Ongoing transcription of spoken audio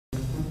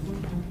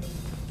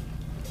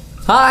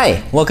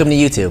Hi, welcome to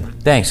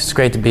YouTube. Thanks, it's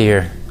great to be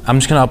here. I'm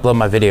just gonna upload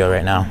my video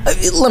right now.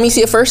 Let me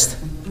see it first.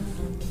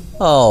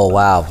 Oh,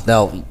 wow.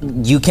 No,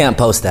 you can't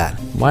post that.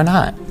 Why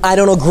not? I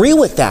don't agree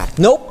with that.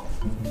 Nope.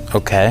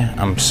 Okay,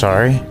 I'm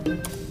sorry.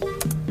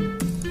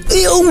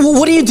 Ew,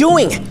 what are you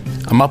doing?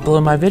 I'm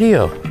uploading my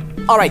video.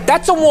 All right,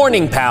 that's a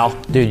warning, pal.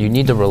 Dude, you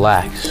need to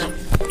relax.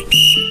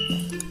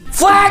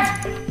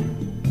 Flag!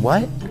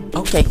 What?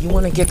 Okay, you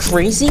want to get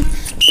crazy?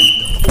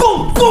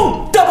 Boom,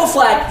 boom, double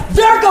flag.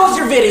 There goes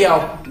your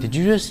video. Did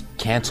you just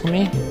cancel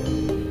me?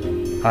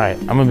 Alright,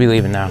 I'm gonna be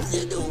leaving now.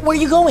 Where are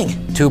you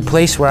going? To a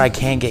place where I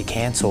can't get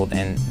canceled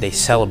and they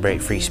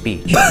celebrate free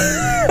speech.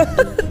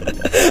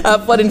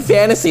 Have fun in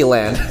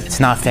Fantasyland. It's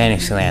not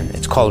Fantasyland,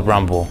 it's called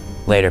Rumble.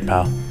 Later,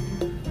 pal.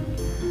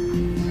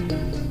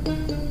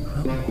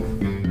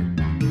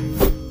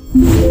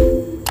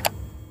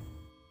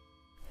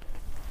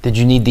 Did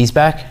you need these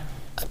back?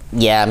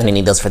 Yeah, I'm gonna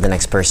need those for the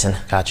next person.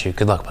 Got you.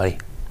 Good luck, buddy.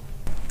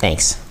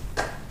 Thanks.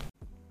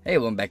 Hey,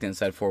 welcome back to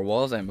Inside Four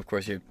Walls. I'm, of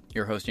course,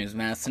 your host, James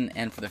Madison,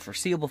 and for the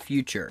foreseeable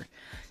future,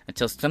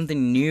 until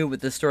something new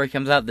with this story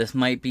comes out, this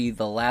might be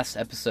the last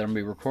episode I'm going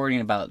to be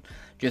recording about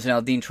Jason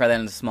Aldean Try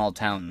That in a Small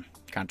Town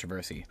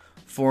controversy.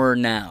 For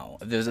now,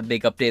 if there's a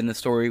big update in the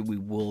story, we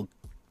will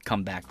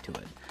come back to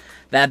it.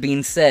 That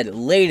being said,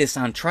 latest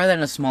on Try That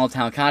in a Small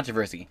Town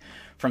controversy.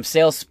 From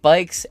sales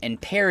spikes and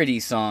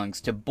parody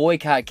songs to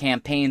boycott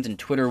campaigns and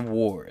Twitter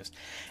wars.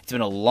 It's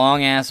been a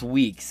long-ass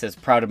week, says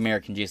proud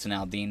American Jason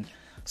Aldean.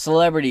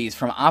 Celebrities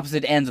from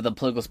opposite ends of the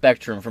political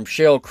spectrum, from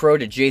Sheryl Crow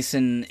to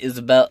Jason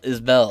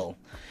Isbell,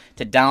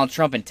 to Donald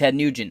Trump and Ted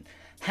Nugent,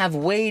 have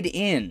weighed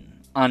in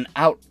on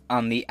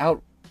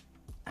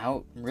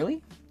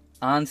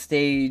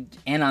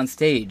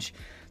stage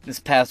this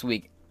past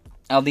week.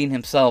 Aldean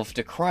himself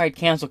decried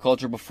cancel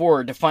culture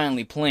before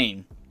defiantly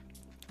playing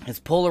his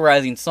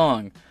polarizing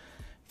song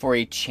for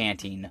a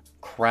chanting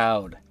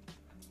crowd.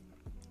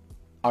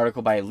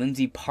 Article by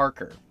Lindsay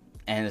Parker.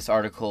 And this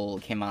article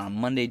came out on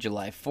Monday,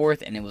 July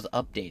 4th, and it was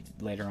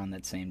updated later on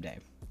that same day.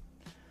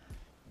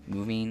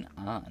 Moving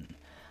on.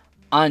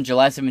 On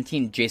July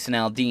 17th, Jason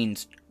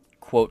Aldean's,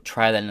 quote,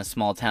 Try That in a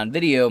Small Town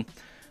video,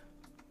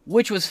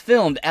 which was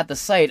filmed at the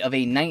site of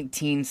a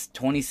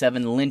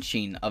 1927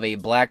 lynching of a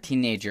black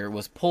teenager,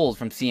 was pulled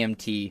from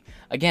CMT.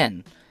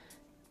 Again,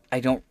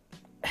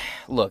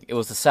 look, it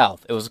was the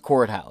South. It was a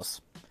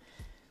courthouse.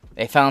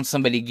 They found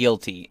somebody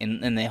guilty,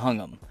 and they hung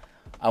him.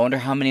 I wonder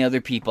how many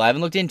other people, I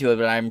haven't looked into it,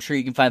 but I'm sure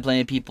you can find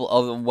plenty of people,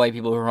 other white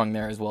people who are hung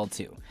there as well,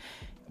 too.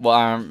 Well,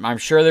 I'm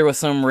sure there was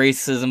some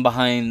racism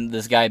behind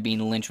this guy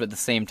being lynched at the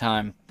same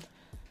time.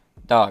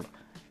 Dog,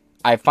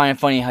 I find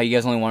it funny how you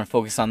guys only want to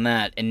focus on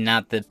that, and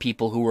not the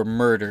people who were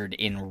murdered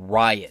in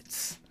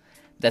riots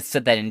that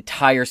set that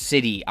entire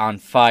city on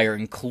fire,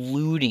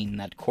 including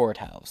that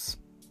courthouse.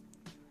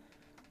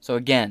 So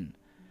again,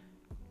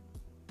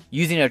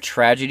 using a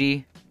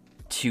tragedy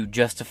to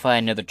justify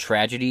another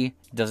tragedy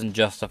doesn't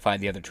justify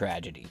the other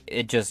tragedy.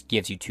 It just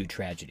gives you two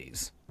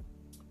tragedies.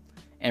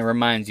 And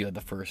reminds you of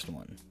the first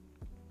one.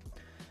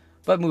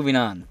 But moving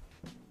on.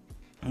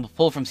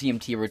 Pulled from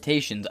CMT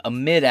rotations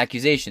amid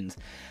accusations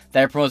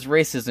that it promotes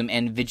racism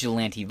and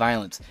vigilante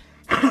violence.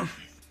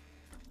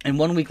 And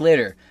 1 week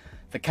later,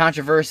 the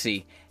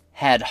controversy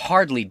had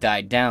hardly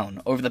died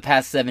down. Over the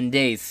past 7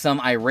 days,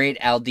 some irate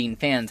Aldean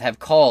fans have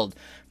called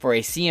for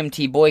a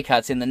CMT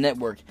boycott, saying the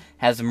network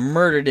has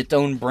murdered its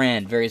own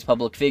brand. Various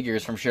public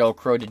figures, from Sheryl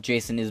Crow to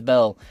Jason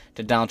Isbell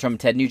to Donald Trump and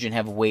Ted Nugent,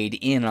 have weighed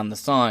in on the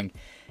song,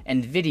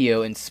 and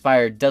video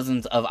inspired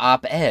dozens of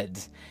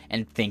op-eds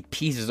and think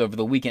pieces over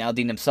the weekend.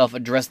 Aldean himself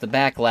addressed the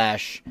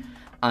backlash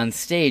on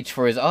stage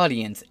for his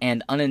audience,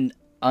 and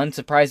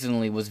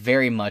unsurprisingly was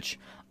very much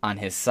on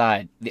his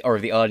side, the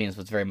audience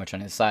was very much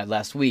on his side.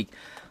 Last week,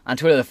 on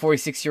Twitter, the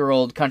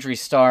 46-year-old country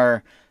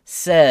star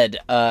said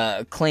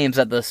claims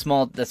that the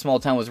small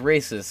town was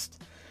racist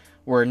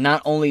were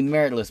not only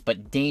meritless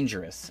but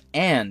dangerous.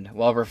 And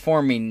while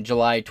performing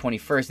July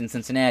 21st in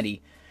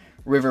Cincinnati,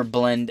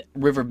 Riverbend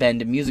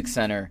Music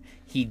Center,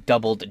 he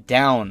doubled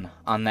down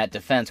on that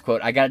defense.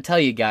 Quote, I gotta tell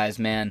you guys,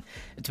 man,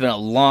 it's been a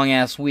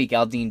long-ass week,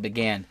 Aldean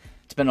began.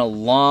 It's been a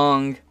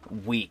long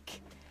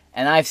week.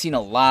 And I've seen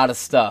a lot of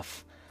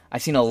stuff.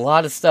 I've seen a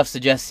lot of stuff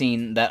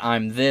suggesting that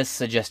I'm this,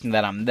 suggesting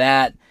that I'm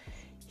that.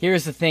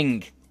 Here's the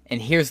thing,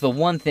 and here's the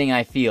one thing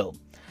I feel.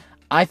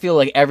 I feel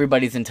like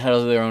everybody's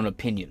entitled to their own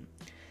opinion.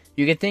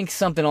 You can think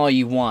something all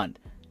you want.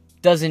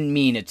 Doesn't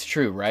mean it's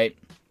true, right?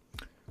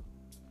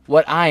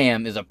 What I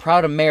am is a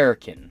proud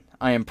American.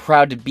 I am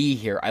proud to be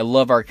here. I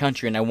love our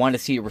country, and I want to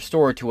see it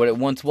restored to what it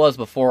once was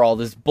before all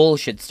this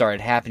bullshit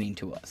started happening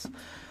to us.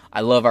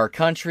 I love our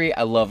country,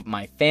 I love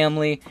my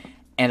family,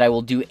 and I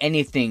will do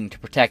anything to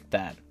protect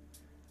that.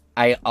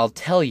 I'll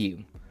tell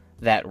you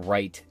that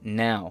right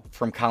now.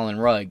 From Colin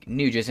Rugg,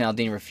 new Jason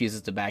Aldean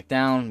refuses to back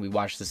down. We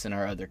watched this in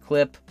our other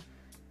clip.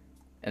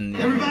 And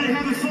everybody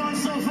having fun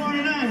so far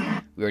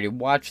tonight? We already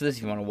watched this.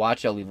 If you want to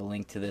watch it, I'll leave a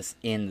link to this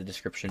in the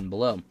description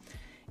below.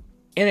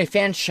 In a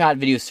fan-shot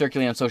video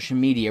circulating on social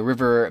media,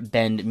 River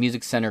Bend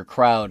Music Center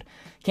crowd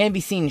can be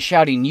seen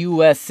shouting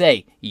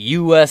USA,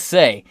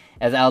 USA,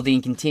 as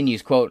Aldean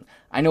continues, quote,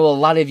 I know a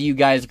lot of you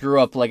guys grew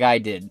up like I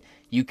did.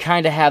 You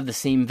kind of have the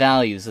same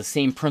values, the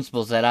same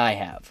principles that I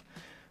have.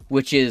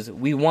 Which is,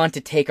 we want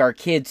to take our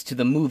kids to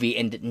the movie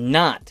and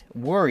not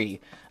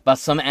worry about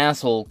some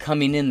asshole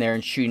coming in there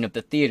and shooting up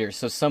the theater.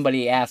 So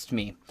somebody asked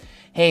me,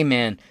 hey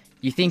man,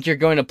 you think you're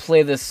going to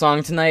play this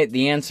song tonight?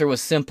 The answer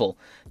was simple.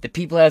 The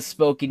people have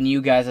spoken,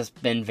 you guys have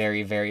been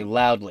very, very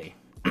loudly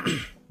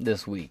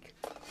this week.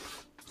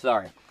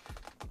 Sorry.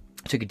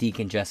 Took a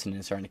decongestant and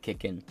it's starting to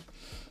kick in.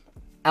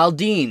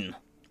 Aldean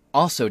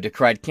also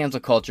decried cancel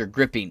culture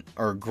griping.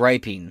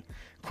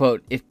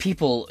 Quote, if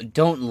people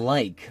don't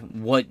like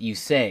what you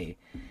say,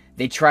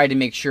 they try to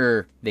make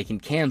sure they can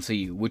cancel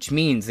you, which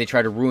means they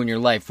try to ruin your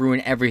life, ruin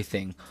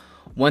everything.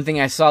 One thing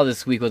I saw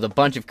this week was a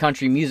bunch of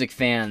country music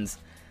fans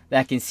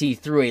that can see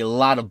through a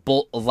lot of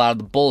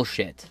the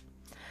bullshit.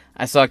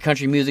 I saw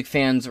country music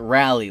fans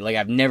rally like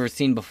I've never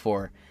seen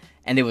before,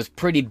 and it was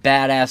pretty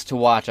badass to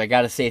watch. I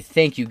gotta say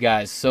thank you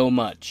guys so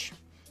much.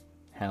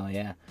 Hell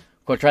yeah.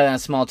 Quote, Try That in a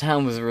Small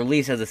Town was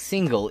released as a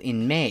single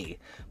in May,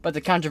 but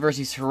the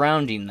controversy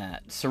surrounding the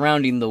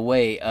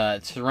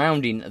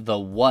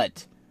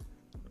what?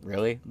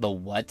 Really? The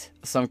what?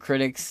 Some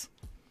critics,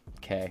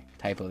 okay,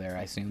 typo there,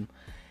 I assume,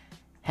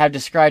 have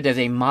described as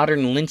a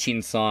modern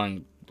lynching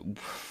song.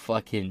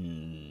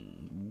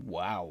 Fucking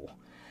wow.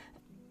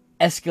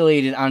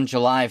 Escalated on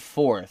July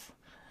 4th,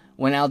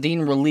 when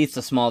Aldean released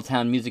a small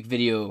town music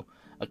video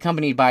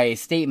accompanied by a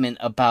statement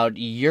about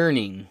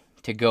yearning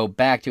to go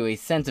back to a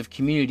sense of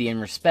community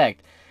and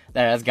respect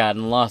that has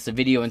gotten lost. The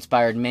video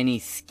inspired many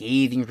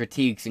scathing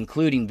critiques,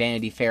 including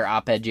Vanity Fair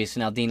op-ed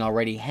Jason Aldean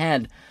already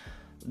had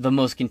the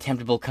most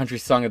contemptible country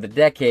song of the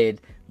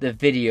decade. The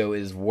video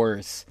is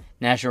worse.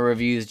 National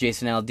Review's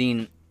Jason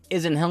Aldean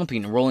isn't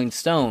helping. Rolling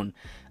Stone,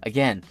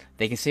 again,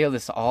 they can say all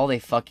this all they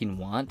fucking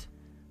want,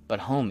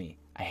 but homie,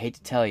 I hate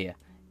to tell you,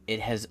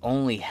 it has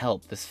only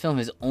helped. This film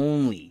has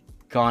only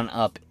gone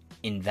up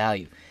in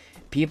value.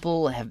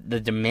 People have, the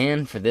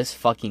demand for this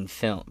fucking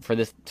film, for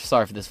this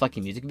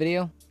fucking music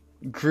video,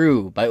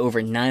 grew by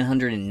over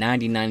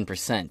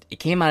 999%. It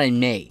came out in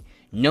May.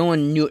 No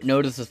one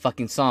noticed this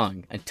fucking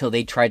song until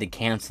they tried to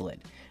cancel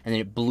it, and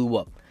then it blew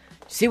up.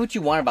 Say what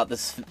you want about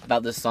this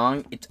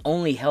song, it's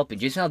only helping.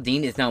 Jason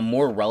Aldean is now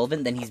more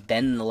relevant than he's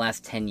been in the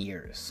last 10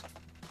 years.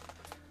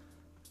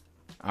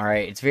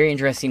 Alright, it's very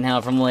interesting how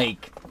from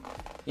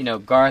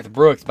Garth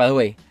Brooks, by the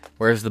way,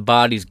 where's the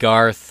bodies,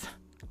 Garth?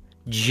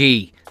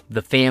 Gee,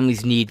 the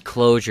families need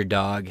closure,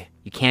 dog.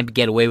 You can't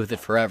get away with it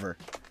forever.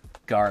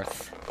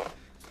 Garth.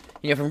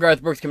 From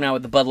Garth Brooks coming out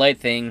with the Bud Light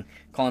thing,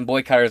 calling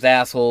boycotters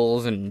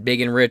assholes, and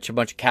big and rich a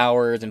bunch of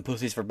cowards, and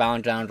pussies for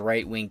bowing down to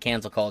right-wing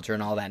cancel culture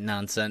and all that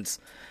nonsense,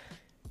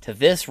 to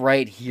this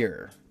right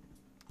here.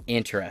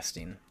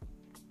 Interesting.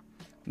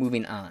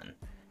 Moving on.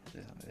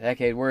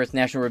 Decade worse,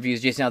 National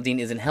Review's Jason Aldean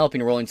isn't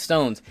helping. Rolling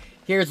Stones,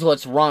 here's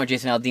what's wrong with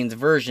Jason Aldean's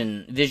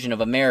vision of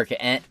America.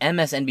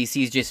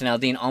 MSNBC's Jason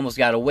Aldean almost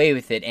got away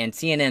with it, and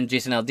CNN's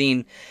Jason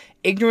Aldean,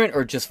 ignorant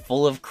or just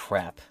full of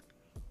crap.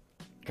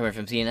 Coming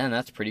from CNN,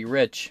 that's pretty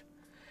rich.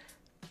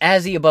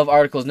 As the above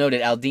articles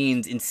noted,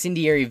 Aldean's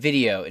incendiary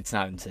video, it's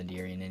not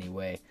incendiary in any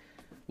way,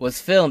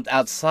 was filmed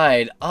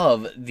outside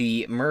of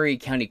the Murray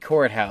County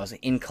Courthouse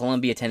in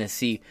Columbia,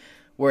 Tennessee,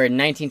 where in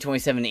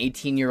 1927 an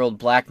 18-year-old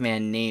black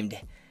man named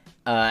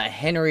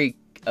Henry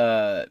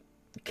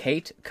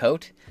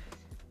Coate,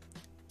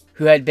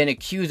 who had been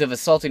accused of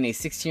assaulting a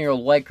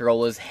 16-year-old white girl,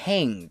 was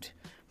hanged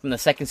from the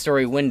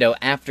second-story window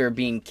after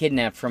being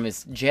kidnapped from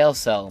his jail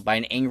cell by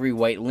an angry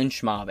white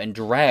lynch mob and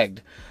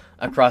dragged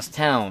across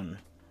town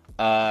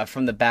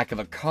from the back of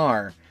a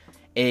car.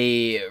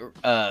 A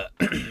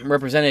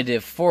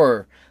representative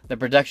for the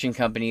production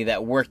company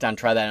that worked on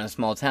Try That in a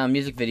Small Town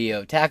music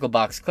video,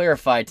 Tacklebox,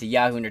 clarified to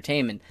Yahoo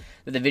Entertainment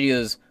that the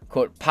video's,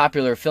 quote,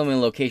 popular filming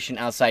location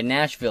outside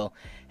Nashville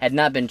had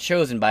not been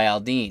chosen by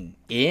Aldean.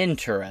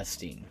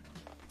 Interesting.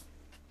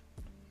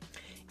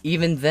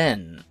 Even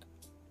then,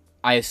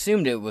 I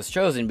assumed it was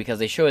chosen because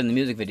they showed it in the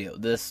music video.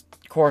 This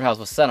courthouse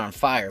was set on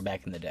fire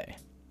back in the day.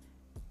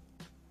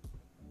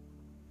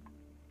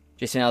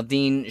 Jason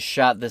Aldean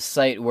shot the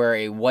site where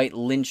a white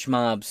lynch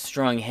mob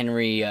strung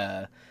Henry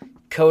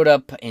Coate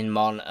up in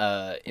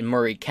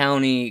Murray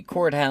County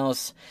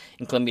Courthouse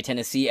in Columbia,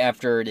 Tennessee,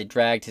 after they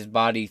dragged his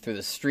body through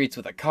the streets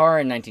with a car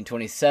in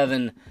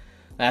 1927.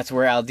 That's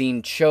where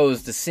Aldean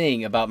chose to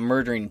sing about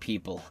murdering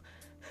people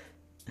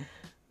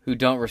who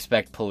don't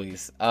respect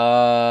police.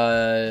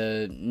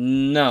 No.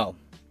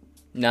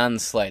 Not in the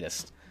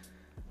slightest.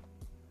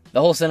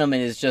 The whole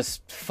sentiment is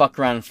just fuck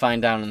around and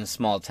find out in a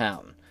small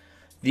town.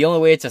 The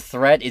only way it's a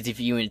threat is if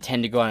you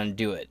intend to go out and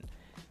do it.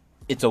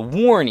 It's a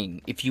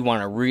warning if you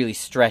want to really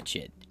stretch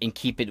it and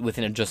keep it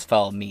within a just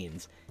foul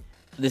means.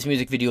 This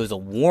music video is a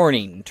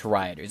warning to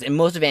rioters, and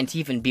most of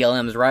Antifa and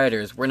BLM's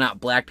rioters were not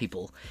black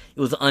people. It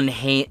was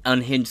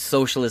unhinged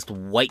socialist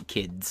white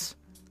kids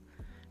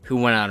who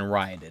went out and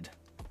rioted.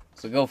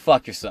 So go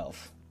fuck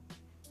yourself.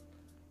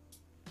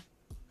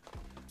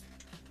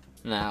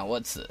 Now,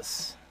 what's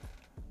this?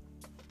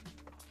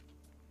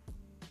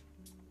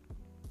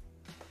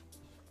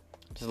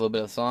 Just a little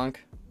bit of the song.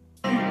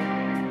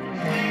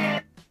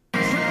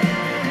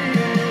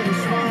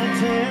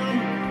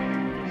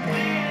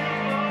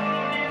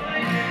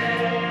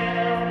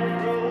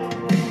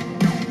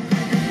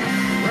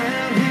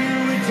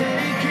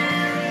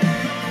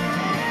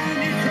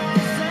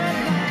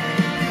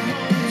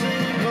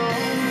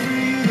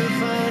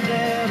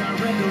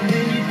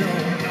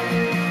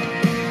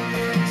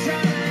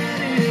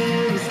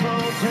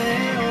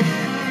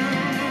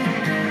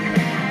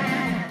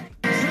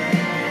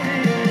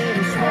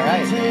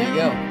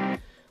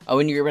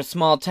 When you're a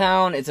small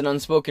town, it's an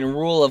unspoken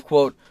rule of,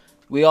 quote,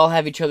 we all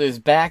have each other's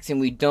backs and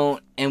we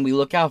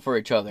look out for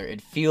each other. It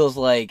feels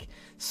like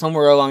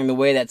somewhere along the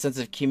way that sense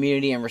of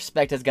community and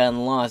respect has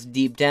gotten lost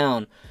deep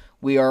down.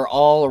 We are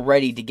all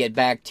ready to get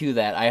back to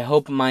that. I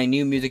hope my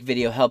new music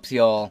video helps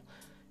y'all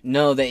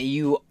know that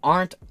you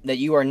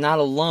are not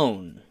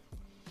alone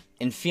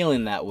in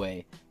feeling that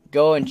way.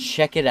 Go and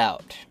check it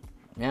out.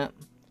 Yep.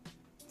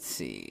 Let's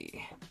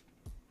see.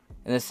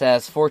 And this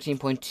has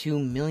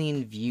 14.2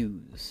 million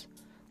views.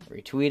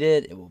 Retweet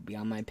it. It will be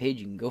on my page.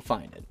 You can go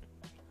find it.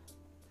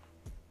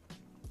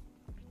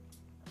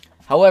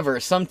 However,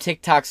 some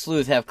TikTok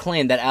sleuths have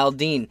claimed that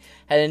Aldean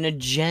had an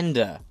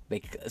agenda.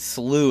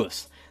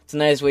 Sleuths. It's a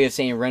nice way of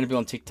saying random people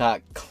on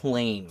TikTok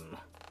claim.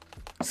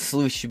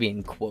 Sleuths should be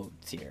in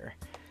quotes here.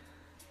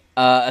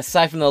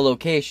 Aside from the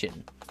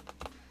location.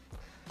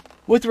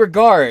 With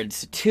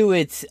regards to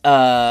its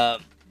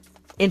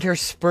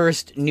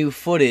interspersed new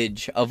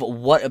footage of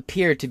what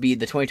appeared to be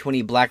the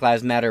 2020 Black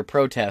Lives Matter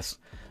protests,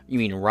 you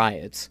mean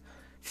riots,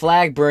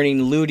 flag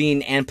burning,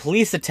 looting, and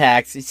police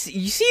attacks.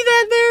 You see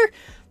that there?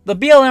 The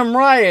BLM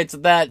riots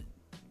that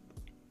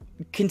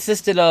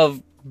consisted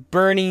of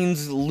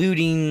burnings,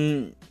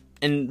 looting,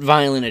 and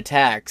violent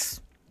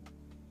attacks.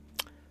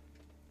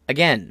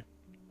 Again,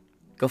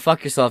 go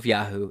fuck yourself,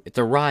 Yahoo. It's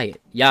a riot.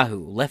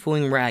 Yahoo,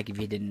 left-wing rag if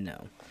you didn't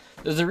know.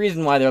 There's a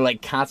reason why they're,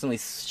 like, constantly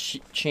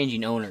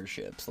changing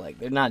ownerships. Like,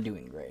 they're not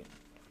doing great.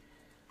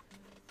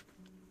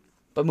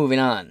 But moving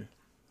on.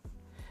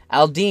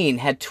 Aldean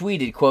had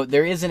tweeted, quote,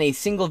 there isn't a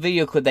single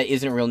video clip that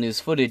isn't real news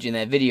footage in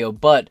that video,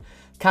 but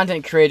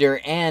content creator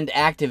and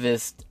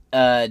activist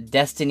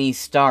Destiny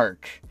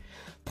Stark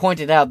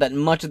pointed out that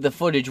much of the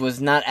footage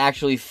was not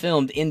actually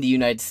filmed in the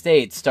United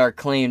States. Stark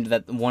claimed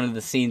that one of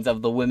the scenes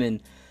of the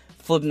women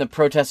flipping the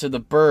protester the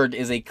bird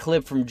is a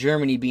clip from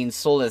Germany being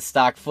sold as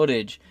stock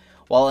footage,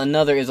 while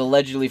another is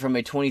allegedly from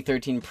a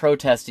 2013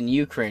 protest in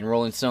Ukraine.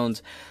 Rolling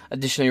Stones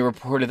additionally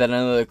reported that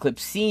another clip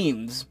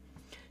seems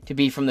to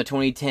be from the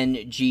 2010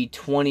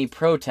 G20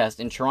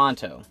 protest in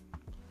Toronto.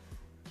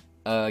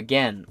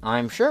 Again,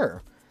 I'm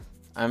sure.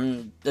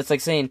 That's like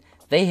saying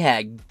they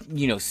had,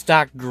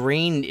 stock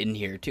grain in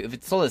here, too. If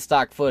it's sold as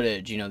stock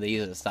footage, they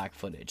use it as stock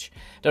footage.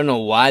 Don't know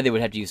why they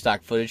would have to use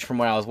stock footage. From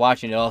what I was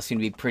watching, it all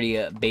seemed to be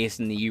pretty based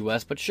in the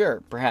U.S., but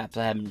sure, perhaps.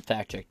 I haven't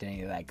fact-checked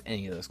any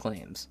of those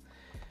claims.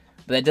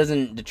 But that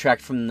doesn't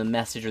detract from the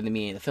message or the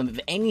meaning of the film. If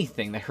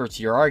anything, that hurts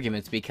your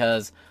arguments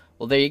because,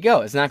 well, there you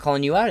go. It's not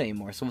calling you out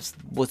anymore. So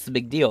what's the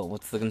big deal?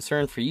 What's the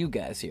concern for you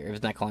guys here if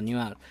it's not calling you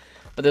out?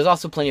 But there's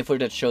also plenty of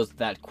footage that shows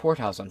that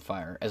courthouse on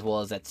fire, as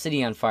well as that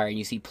city on fire. And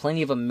you see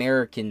plenty of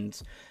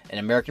Americans and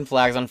American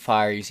flags on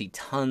fire. You see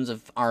tons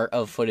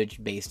of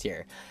footage based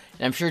here.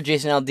 And I'm sure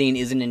Jason Aldean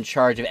wasn't in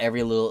charge of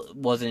every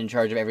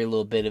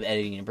little bit of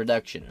editing and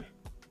production.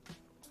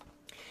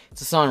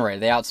 It's a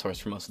songwriter. They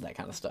outsource for most of that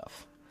kind of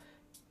stuff.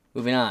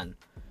 Moving on.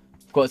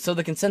 Quote, so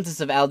the consensus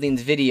of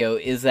Aldean's video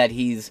is that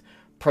he's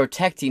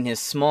protecting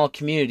his small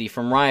community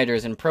from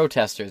rioters and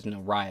protesters. No,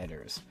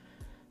 rioters.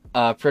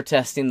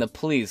 Protesting the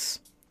police.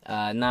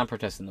 Not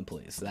protesting the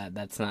police.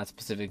 That's not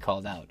specifically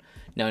called out.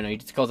 No, he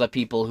just calls out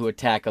people who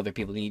attack other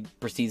people. He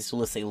proceeds to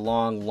list a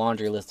long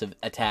laundry list of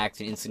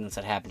attacks and incidents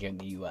that happened here in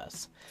the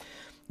U.S.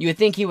 You would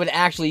think he would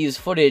actually use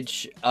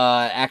footage,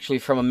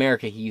 from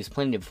America. He used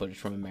plenty of footage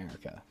from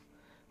America.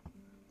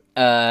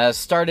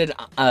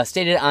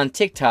 Stated on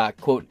TikTok,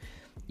 quote,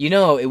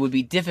 it would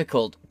be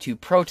difficult to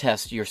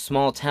protest your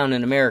small town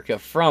in America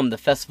from the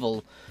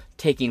festival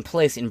taking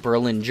place in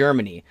Berlin,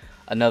 Germany.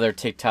 Another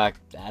TikTok,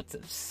 that's a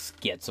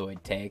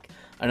schizoid take.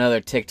 Another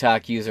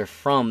TikTok user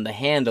from the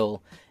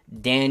handle,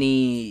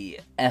 Danny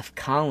F.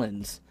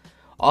 Collins,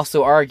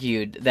 also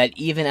argued that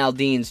even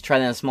Aldean's Try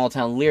That in a Small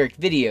Town lyric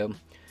video,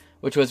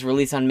 which was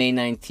released on May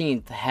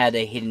 19th, had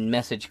a hidden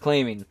message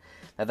claiming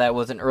that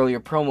was an earlier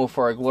promo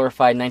for a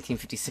glorified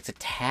 1956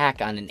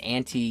 attack on an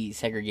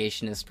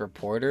anti-segregationist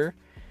reporter.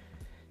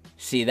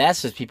 See,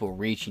 that's just people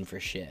reaching for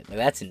shit.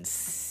 That's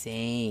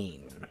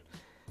insane.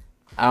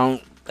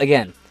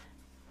 Again,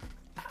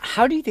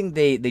 how do you think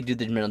they do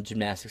the mental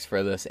gymnastics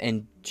for this?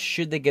 And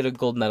should they get a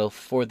gold medal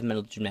for the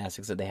mental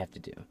gymnastics that they have to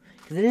do?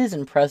 Because it is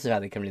impressive how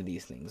they come to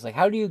these things. Like,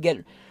 how do you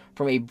get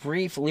from a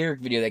brief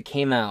lyric video that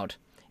came out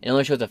and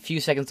only shows a few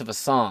seconds of a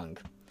song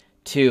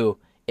to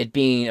it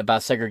being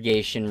about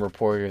anti-segregation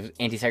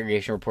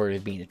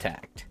reporters being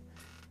attacked?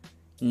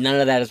 None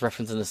of that is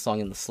referenced in the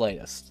song in the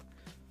slightest.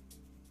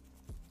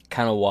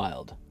 Kind of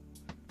wild.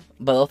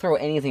 but they'll throw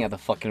anything at the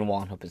fucking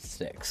wall and hope it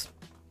sticks.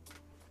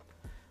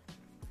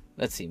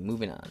 Let's see,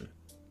 moving on.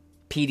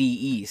 PD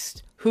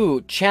East,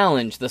 who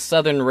challenged the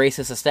Southern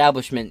racist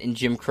establishment in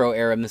Jim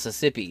Crow-era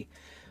Mississippi.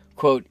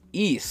 Quote,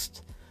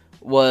 East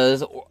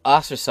was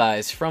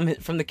ostracized from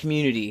the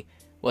community,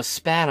 was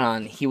spat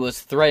on, he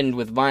was threatened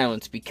with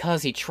violence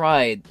because he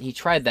tried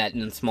that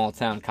in a small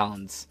town,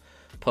 Collins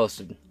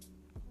posted.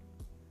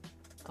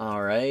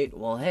 Alright,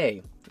 well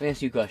hey, let me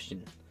ask you a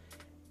question.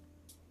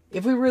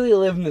 If we really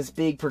live in this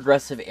big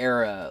progressive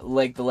era,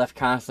 like the left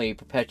constantly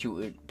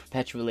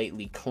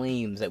perpetually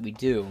claims that we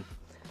do,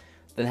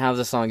 then how's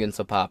the song getting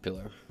so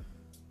popular?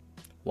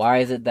 Why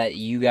is it that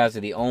you guys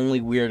are the only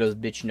weirdos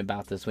bitching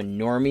about this when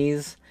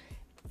normies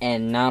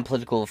and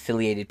non-political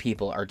affiliated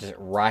people are just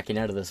rocking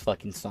out of this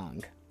fucking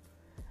song?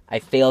 I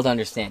fail to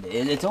understand it.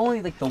 It's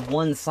only like the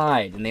one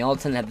side, and they all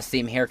tend to have the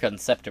same haircut and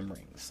septum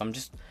rings. So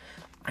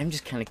I'm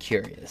just kind of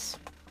curious.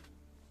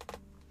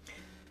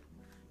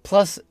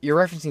 Plus, you're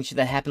referencing shit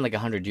that happened like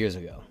 100 years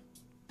ago.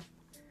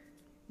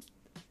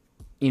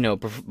 You know,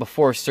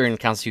 before certain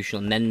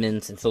constitutional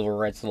amendments and civil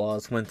rights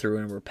laws went through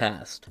and were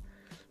passed.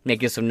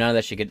 Make it so none of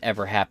that shit could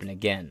ever happen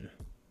again.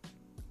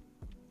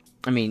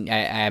 I mean,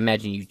 I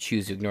imagine you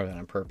choose to ignore that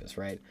on purpose,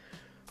 right?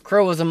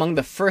 Crow was among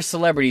the first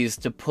celebrities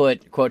to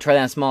put, quote, Try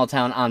That Small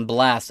Town on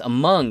blast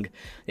among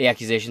the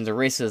accusations of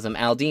racism.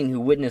 Aldean, who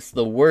witnessed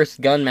the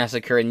worst gun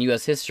massacre in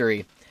U.S.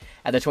 history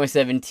at the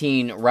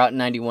 2017 Route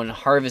 91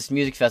 Harvest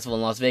Music Festival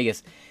in Las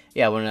Vegas.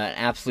 Yeah, when an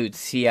absolute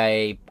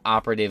CIA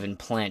operative and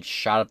plant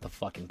shot up the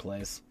fucking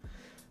place.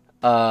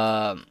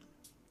 Caught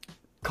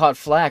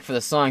flack for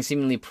the song's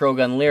seemingly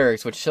pro-gun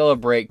lyrics, which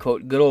celebrate,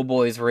 quote, good old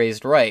boys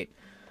raised right,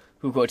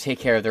 who, quote, take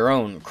care of their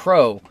own.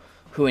 Crow,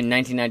 who in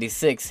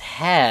 1996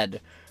 had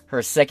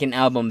her second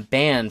album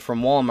banned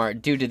from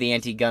Walmart due to the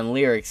anti-gun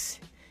lyrics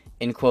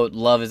in, quote,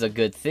 love is a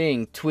good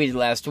thing, tweeted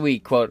last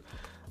week, quote,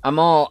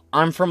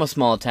 I'm from a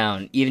small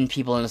town. Even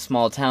people in a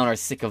small town are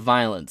sick of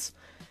violence.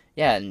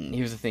 Yeah, and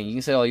here's the thing. You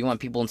can say, oh, you want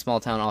people in small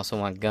town also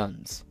want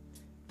guns.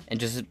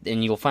 And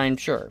you'll find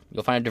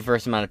a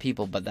diverse amount of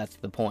people, but that's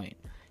the point.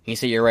 You can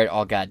say you're right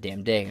all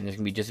goddamn day, and there's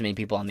going to be just as many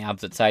people on the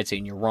opposite side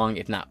saying you're wrong,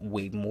 if not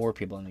way more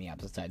people on the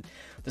opposite side.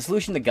 The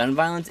solution to gun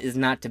violence is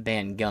not to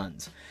ban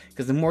guns.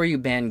 Because the more you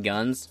ban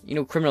guns, you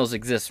know, criminals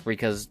exist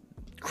because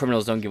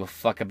criminals don't give a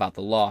fuck about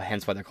the law,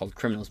 hence why they're called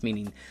criminals,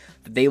 meaning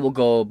that they will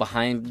go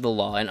behind the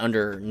law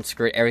and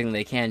skirt everything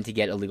they can to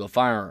get illegal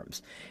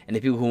firearms. And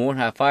the people who won't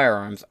have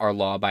firearms are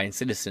law-abiding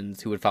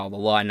citizens who would follow the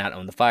law and not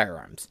own the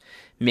firearms,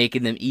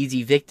 making them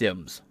easy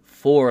victims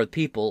for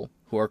people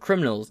who are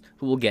criminals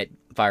who will get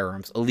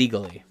firearms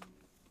illegally.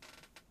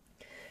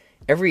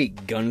 Every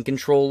gun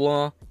control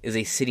law is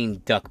a sitting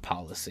duck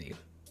policy.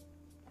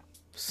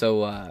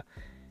 So,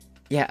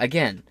 yeah,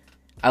 again,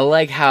 I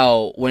like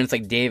how when it's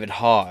like David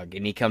Hogg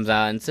and he comes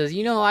out and says,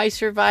 you know, I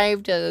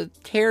survived a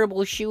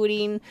terrible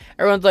shooting.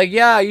 Everyone's like,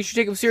 yeah, you should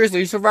take him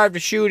seriously. He survived a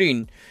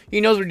shooting. He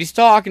knows what he's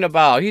talking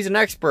about. He's an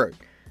expert.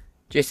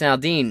 Jason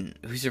Aldean,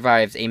 who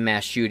survives a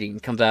mass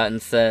shooting, comes out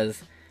and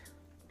says,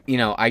 you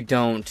know, I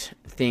don't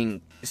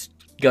think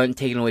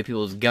taking away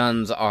people's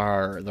guns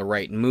are the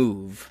right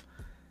move.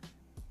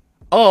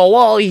 Oh,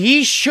 well,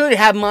 he should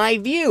have my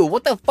view.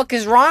 What the fuck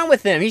is wrong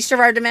with him? He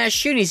survived a mass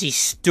shooting. Is he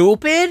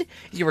stupid?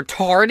 Is he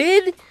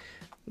retarded?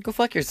 Go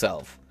fuck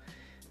yourself.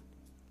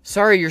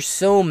 Sorry you're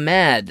so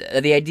mad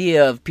that the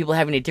idea of people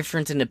having a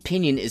difference in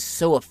opinion is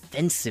so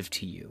offensive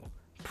to you,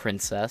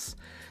 princess.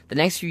 The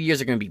next few years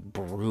are going to be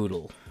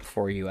brutal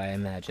for you, I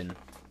imagine.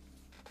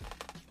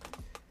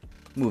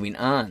 Moving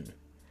on.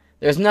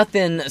 There's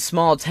nothing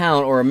small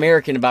town or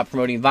American about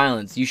promoting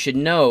violence. You should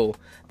know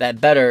that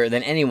better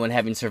than anyone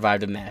having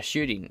survived a mass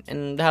shooting.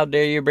 And how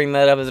dare you bring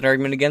that up as an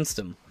argument against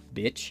him,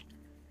 bitch.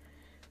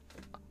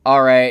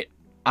 Alright,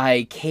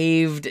 I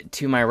caved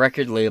to my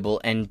record label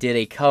and did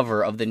a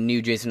cover of the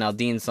new Jason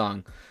Aldean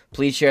song.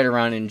 Please share it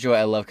around and enjoy.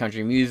 I love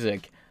country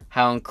music.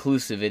 How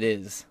inclusive it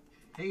is.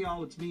 Hey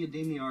y'all, it's me,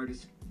 Aldean the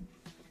artist.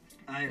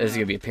 This is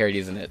going to be a parody,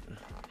 isn't it?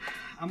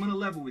 I'm going to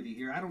level with you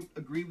here. I don't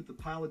agree with the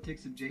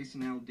politics of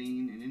Jason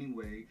Aldean in any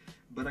way,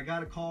 but I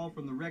got a call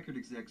from the record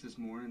execs this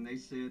morning, and they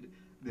said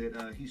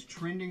that he's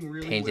trending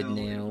really Painted well.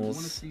 nails, we want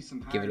to see some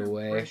give higher it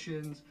away.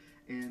 impressions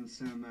and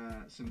some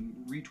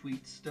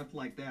retweets, stuff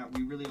like that.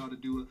 We really ought to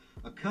do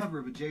a cover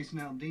of a Jason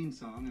Aldean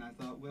song, and I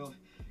thought, well,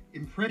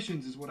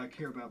 impressions is what I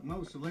care about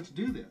most, so let's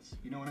do this.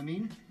 You know what I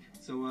mean?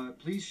 So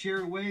please share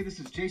it away. This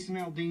is Jason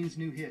Aldean's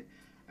new hit.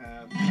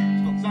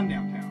 It's called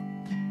Sundown Town.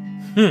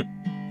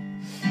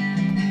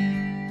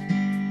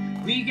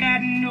 We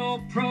got no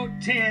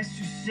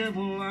protests or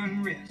civil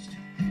unrest.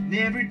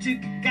 Never took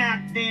a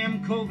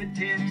goddamn COVID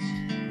test.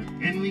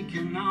 And we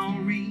can all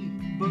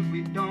read, but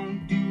we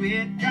don't do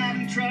it.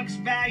 Driving trucks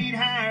valued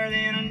higher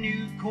than a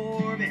new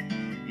Corvette.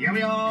 Yeah,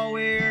 we all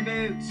wear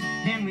boots,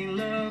 and we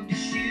love to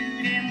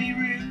shoot, and we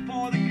root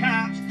for the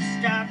cops to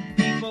stop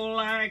people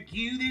like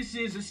you. This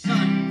is a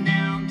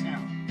sundown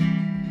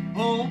town.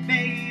 Oh,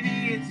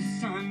 baby, it's a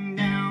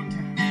sundown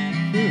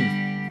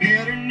town.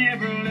 Better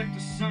never let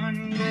the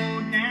sun go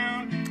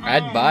down.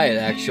 I'd buy it,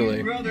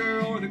 actually.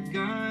 Brother, or the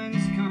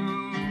guns come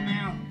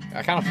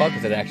I kind of fuck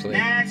with it, actually.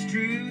 That's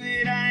true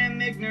that I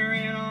am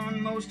ignorant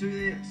on most of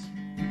this.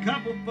 A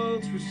couple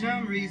folks for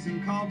some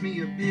reason called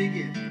me a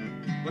bigot,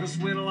 but I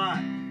sweat a lot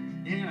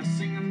and I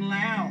sing them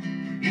loud.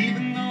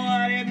 Even though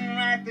I didn't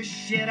write the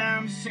shit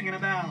I'm singing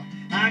about,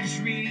 I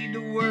just read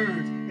the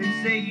words and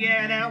say,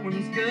 yeah, that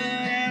one's good,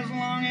 as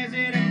long as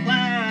it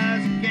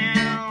implies a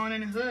gown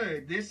and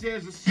hood. This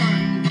is a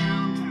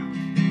sundown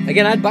town.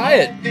 Again, I'd buy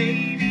it. Oh,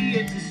 baby,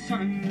 it's a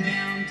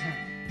sundown town.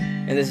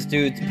 And this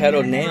dude's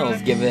pedal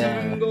nails give it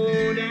a,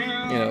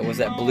 you know, was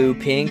that blue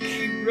pink?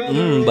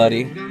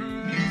 Buddy.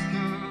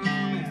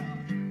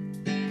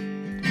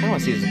 I want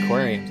to see his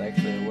aquariums,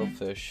 actually. I love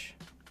fish.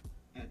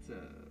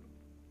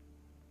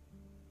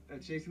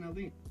 That's Jason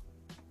Aldean.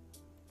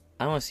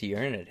 I don't want to see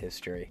your internet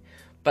history.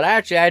 But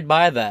actually, I'd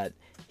buy that.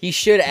 He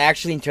should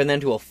actually turn that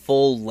into a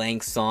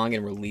full-length song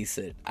and release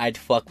it. I'd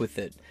fuck with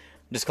it.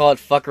 Just call it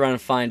Fuck Around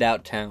and Find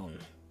Out Town.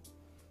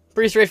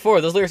 Pretty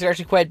straightforward. Those lyrics are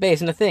actually quite base.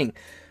 And the thing,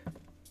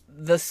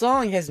 the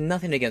song has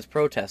nothing against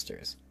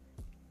protesters.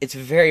 It's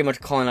very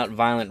much calling out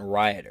violent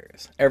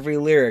rioters. Every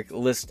lyric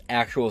lists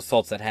actual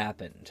assaults that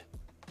happened.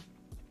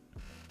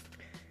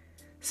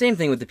 Same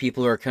thing with the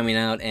people who are coming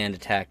out and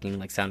attacking,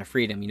 like, Sound of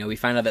Freedom. You know, we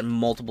find out that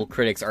multiple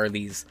critics are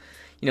these,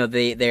 you know,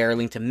 they are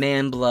linked to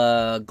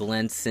Manbla,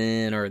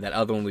 Glenson, or that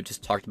other one we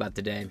just talked about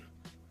today.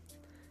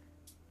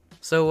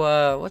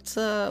 So, what's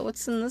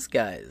in this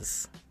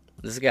guy's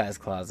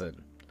closet?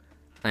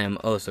 I am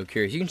oh so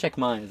curious. You can check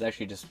mine. It's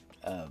actually just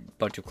a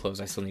bunch of clothes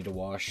I still need to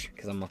wash,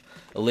 because I'm a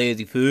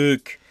lazy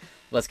fuck.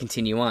 Let's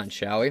continue on,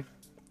 shall we?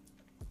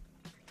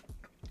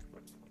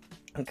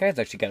 The guy's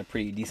actually got a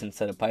pretty decent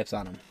set of pipes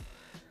on him.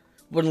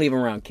 Wouldn't leave him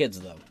around kids,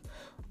 though.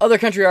 Other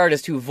country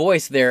artists who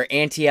voiced their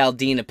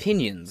anti-Aldean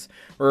opinions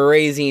were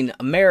raising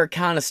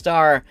Americana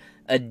star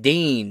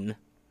Aldean,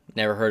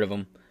 never heard of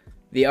him,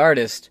 the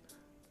artist,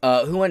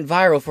 who went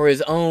viral for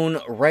his own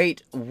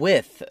right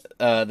with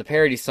the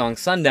parody song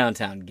Sundown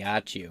Town,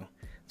 got you.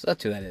 So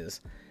that's who that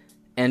is.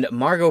 And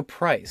Margot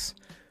Price,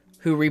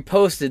 who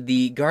reposted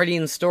the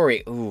Guardian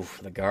story,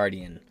 The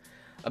Guardian,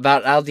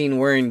 about Aldean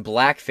wearing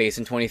blackface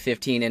in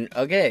 2015, and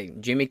okay,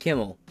 Jimmy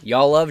Kimmel.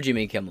 Y'all love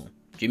Jimmy Kimmel.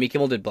 Jimmy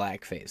Kimmel did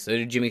blackface. So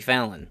did Jimmy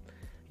Fallon.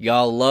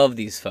 Y'all love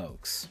these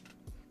folks.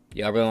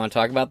 Y'all really want to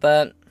talk about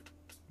that?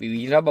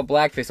 You can talk about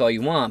blackface all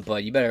you want,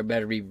 but you better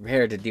be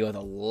prepared to deal with a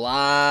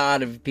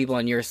lot of people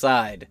on your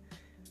side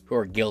who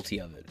are guilty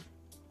of it.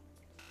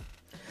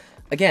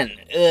 Again,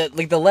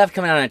 like the left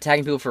coming out and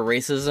attacking people for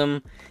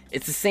racism,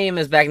 it's the same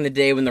as back in the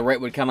day when the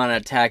right would come out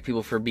and attack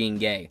people for being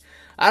gay.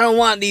 I don't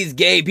want these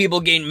gay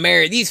people getting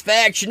married. These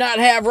fags should not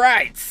have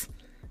rights.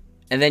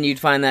 And then you'd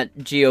find that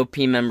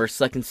GOP member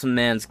sucking some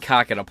man's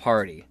cock at a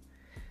party.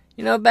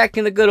 You know, back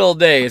in the good old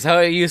days, how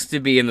it used to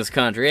be in this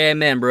country.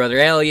 Amen, brother,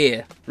 hell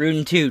yeah.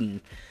 Rootin'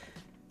 tootin'.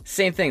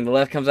 Same thing, the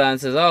left comes out and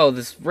says, oh,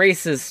 this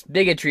racist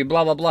bigotry,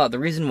 blah, blah, blah. The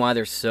reason why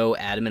they're so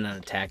adamant on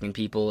attacking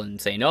people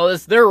and saying, oh,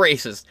 they're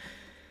racist,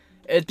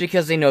 it's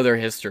because they know their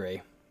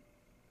history.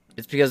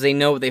 It's because they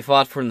know what they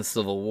fought for in the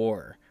Civil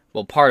War.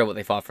 Well, part of what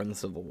they fought for in the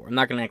Civil War. I'm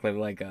not gonna act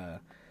like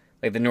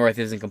the North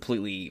isn't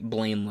completely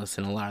blameless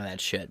in a lot of that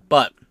shit,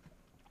 but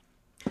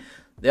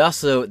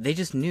they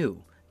just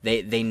knew.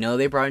 They know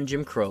they brought in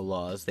Jim Crow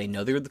laws. They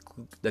know they were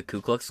the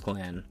Ku Klux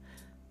Klan.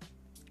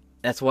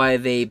 That's why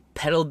they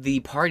peddled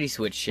the party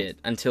switch shit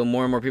until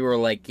more and more people were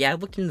like, yeah, I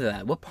looked into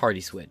that. What party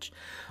switch?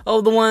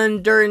 Oh, the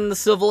one during the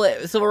civil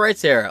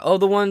rights era. Oh,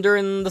 the one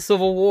during the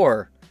Civil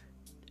War.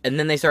 And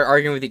then they start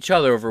arguing with each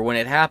other over when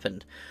it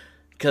happened.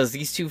 Because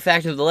these two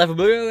factions of the left are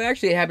like, oh,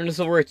 actually, it happened in the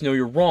civil rights. No,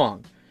 you're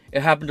wrong.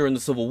 It happened during the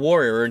Civil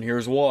War era, and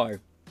here's why.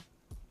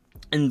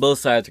 And both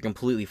sides are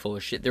completely full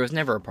of shit. There was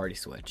never a party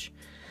switch.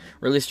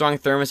 Really Strong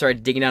Thurman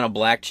started digging down a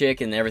black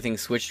chick, and everything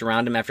switched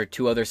around him after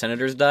 2 other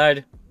senators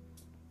died.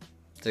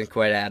 Didn't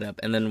quite add up.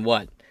 And then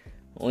what?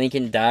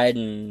 Lincoln died,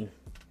 and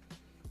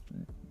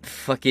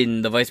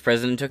fucking the vice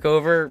president took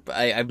over?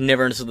 I've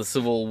never understood the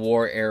Civil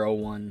War era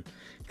one,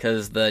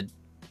 because the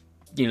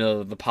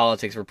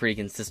politics were pretty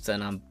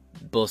consistent on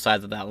both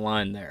sides of that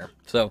line there.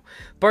 So,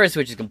 party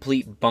switch is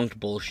complete bunked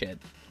bullshit.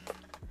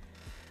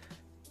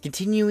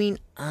 Continuing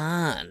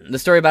on. The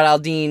story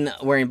about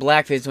Aldean wearing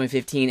blackface in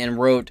 2015 and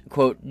wrote,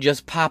 quote,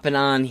 just popping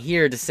on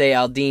here to say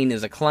Aldean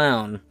is a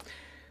clown.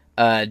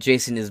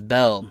 Jason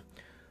Isbell,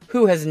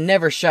 who has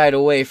never shied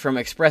away from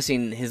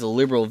expressing his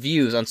liberal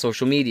views on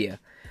social media,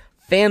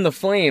 fanned the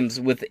flames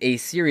with a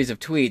series of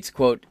tweets,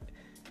 quote,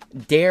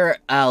 dare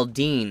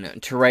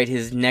Aldean to write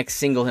his next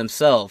single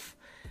himself.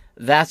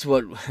 That's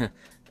what...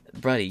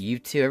 Buddy, you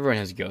too. Everyone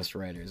has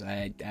ghostwriters.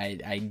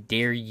 I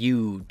dare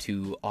you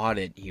to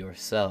audit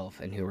yourself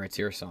and who writes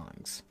your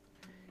songs.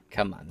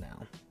 Come on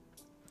now.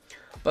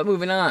 But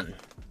moving on.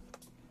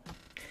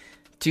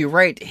 To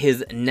write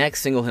his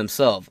next single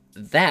himself.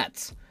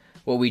 That's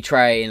what we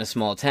try in a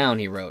small town,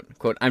 he wrote.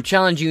 Quote, I'm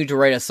challenging you to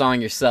write a song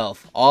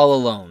yourself, all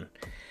alone.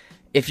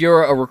 If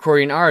you're a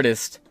recording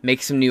artist,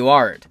 make some new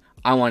art.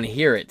 I want to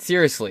hear it.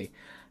 Seriously.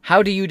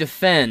 How do you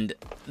defend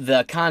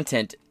the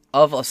content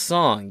of a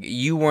song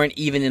you weren't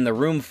even in the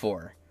room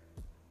for?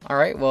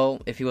 Alright,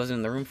 well, if he wasn't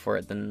in the room for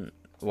it, then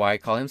Why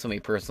call him so many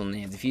personal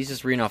names? If he's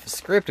just reading off a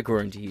script,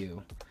 according to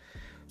you,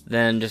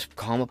 then just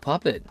call him a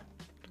puppet.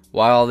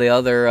 Why all the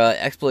other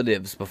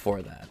expletives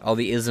before that? All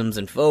the isms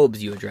and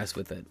phobes you address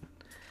with it.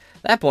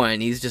 At that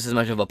point, he's just as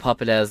much of a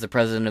puppet as the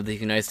President of the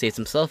United States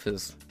himself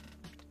is.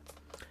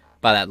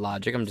 By that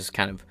logic, I'm just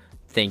kind of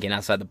thinking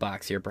outside the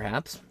box here,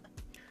 perhaps.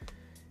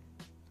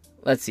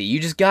 Let's see, you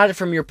just got it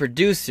from your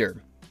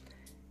producer.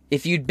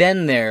 If you'd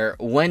been there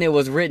when it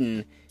was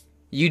written,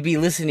 you'd be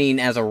listening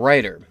as a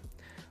writer.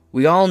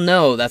 We all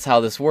know that's how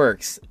this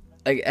works.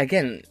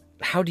 Again,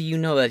 how do you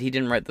know that he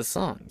didn't write the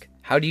song?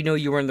 How do you know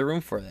you were in the room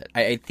for it?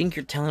 I think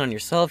you're telling on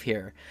yourself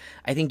here.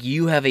 I think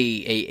you have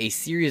a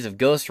series of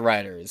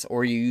ghostwriters,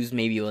 or you use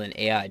maybe an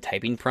AI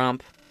typing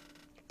prompt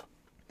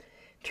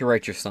to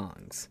write your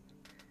songs.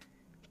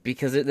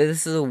 Because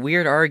this is a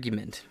weird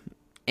argument.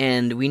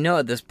 And we know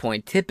at this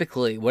point,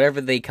 typically, whatever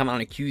they come out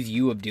and accuse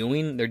you of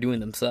doing, they're doing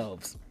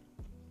themselves.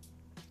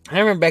 I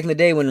remember back in the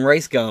day when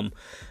Rice Gum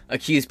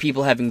accused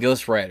people having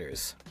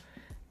ghostwriters.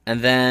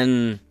 And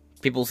then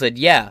people said,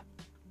 yeah,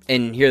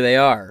 and here they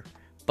are.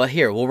 But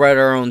here, we'll write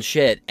our own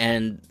shit.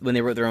 And when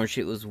they wrote their own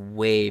shit, it was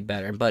way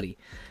better. And buddy,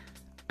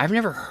 I've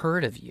never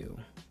heard of you,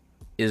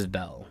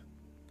 Isbell.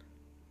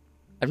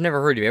 I've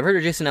never heard of you. I've heard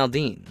of Jason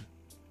Aldean.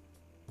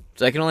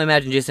 So I can only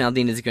imagine Jason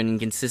Aldean is going to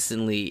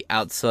consistently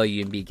outsell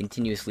you and be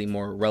continuously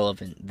more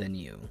relevant than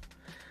you.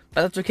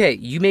 But that's okay.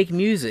 You make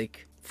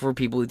music for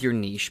people with your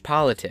niche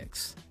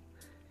politics.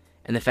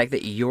 And the fact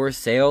that your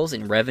sales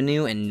and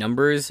revenue and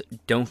numbers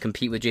don't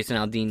compete with Jason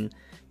Aldean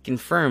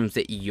confirms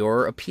that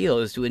your appeal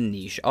is to a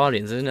niche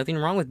audience. There's nothing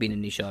wrong with being a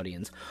niche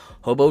audience.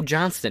 Hobo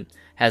Johnston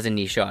has a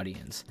niche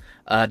audience.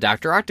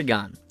 Dr.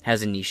 Octagon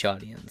has a niche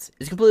audience.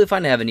 It's completely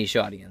fine to have a niche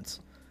audience.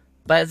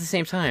 But at the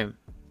same time,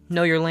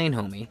 know your lane,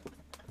 homie.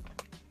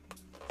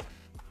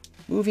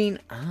 Moving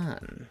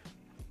on.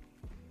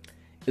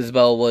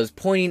 Isabel was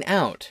pointing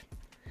out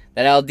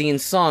that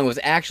Aldean's song was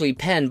actually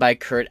penned by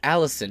Kurt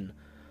Allison,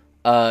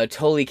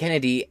 Tolly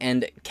Kennedy,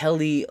 and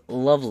Kelly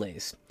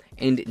Lovelace,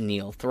 and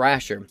Neil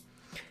Thrasher.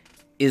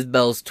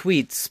 Isbell's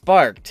tweet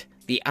sparked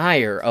the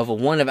ire of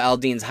one of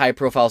Aldean's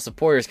high-profile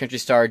supporters, country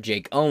star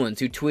Jake Owens,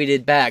 who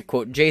tweeted back,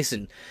 quote,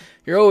 Jason,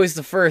 you're always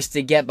the first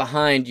to get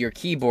behind your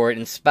keyboard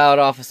and spout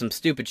off of some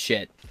stupid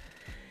shit.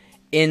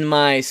 In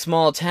my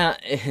small town,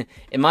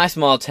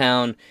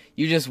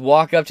 you just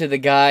walk up to the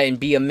guy and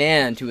be a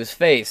man to his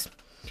face.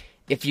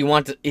 If you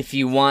want the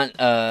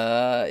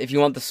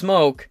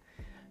smoke,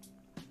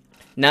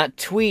 not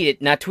tweet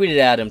it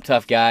at him,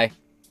 tough guy.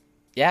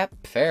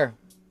 Yep, fair.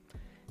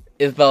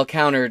 Isbell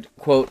countered,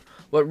 quote,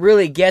 what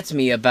really gets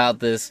me about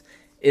this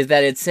is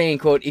that it's saying,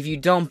 quote, if you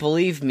don't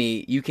believe me,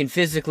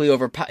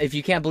 if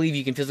you can't believe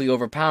you can physically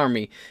overpower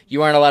me,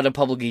 you aren't allowed to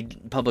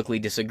publicly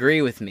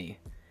disagree with me.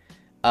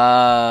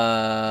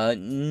 No,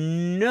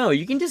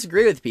 you can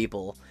disagree with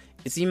people.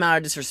 It's the amount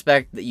of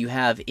disrespect that you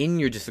have in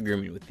your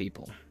disagreement with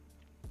people.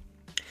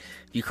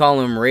 If you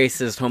call them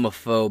racist,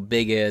 homophobe,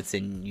 bigots,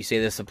 and you say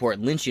they support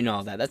lynching and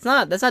all that, that's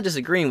not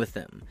disagreeing with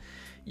them.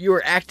 You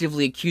are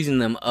actively accusing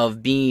them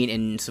of being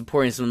and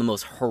supporting some of the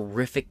most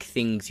horrific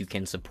things you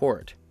can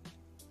support.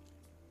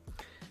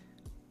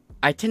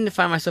 I tend to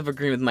find myself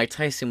agreeing with Mike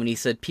Tyson when he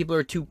said people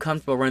are too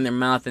comfortable running their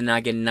mouth and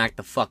not getting knocked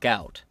the fuck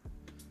out.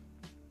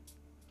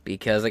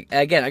 Because,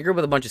 again, I grew up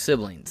with a bunch of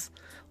siblings.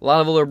 A lot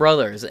of older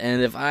brothers.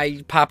 And if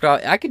I popped off,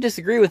 I could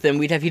disagree with them.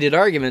 We'd have heated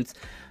arguments.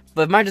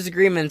 But if my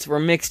disagreements were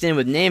mixed in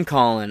with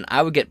name-calling,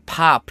 I would get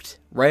popped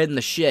right in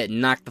the shit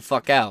and knocked the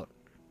fuck out.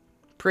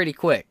 Pretty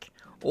quick.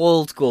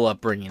 Old school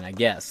upbringing, I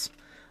guess.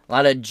 A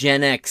lot of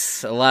Gen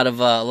X, a lot of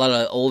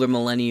older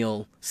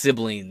millennial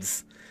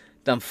siblings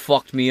done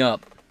fucked me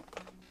up.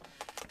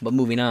 But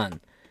moving on.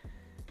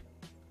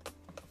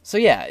 So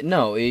yeah,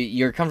 no,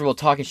 you're comfortable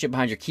talking shit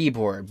behind your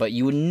keyboard, but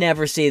you would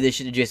never say this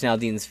shit to Jason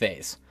Aldean's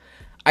face.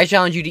 I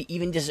challenge you to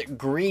even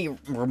disagree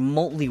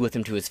remotely with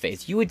him to his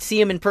face. You would see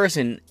him in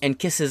person and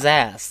kiss his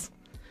ass.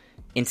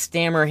 And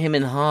stammer him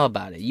and haw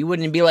about it. You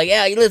wouldn't be like,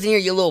 yeah, you listen here,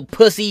 you little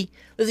pussy.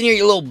 Listen here,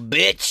 you little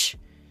bitch.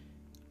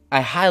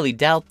 I highly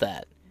doubt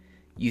that.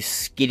 You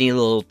skinny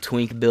little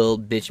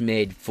twink-billed,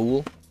 bitch-made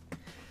fool.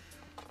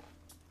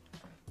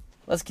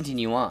 Let's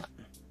continue on.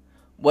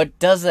 What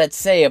does that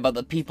say about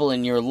the people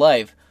in your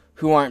life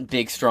who aren't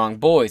big, strong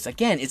boys?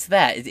 Again, it's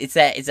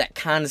that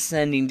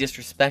condescending,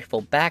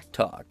 disrespectful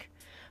backtalk.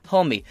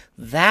 Homie,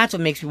 that's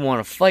what makes me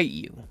want to fight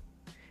you.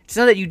 It's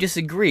not that you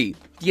disagree.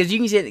 Because you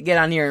can get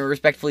on here and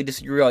respectfully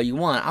disagree all you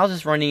want. I was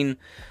just running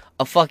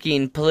a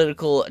fucking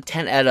political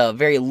tent at a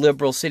very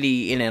liberal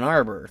city in Ann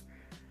Arbor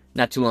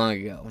not too long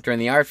ago, during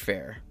the art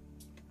fair.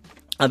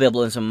 I'll be able to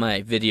link some of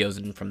my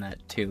videos from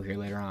that, too, here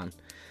later on.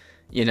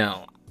 You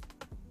know,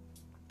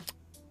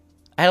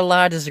 I had a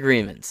lot of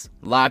disagreements.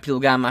 A lot of people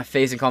got in my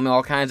face and called me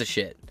all kinds of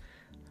shit.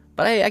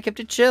 But hey, I kept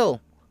it chill.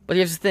 But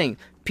here's the thing.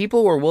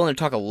 People were willing to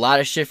talk a lot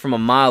of shit from a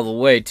mile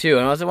away, too.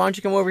 And I was like, why don't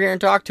you come over here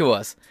and talk to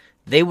us?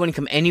 They wouldn't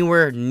come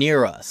anywhere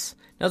near us.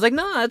 And I was like,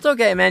 no, it's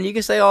okay, man. You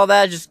can say all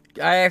that. Just,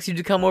 I asked you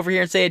to come over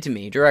here and say it to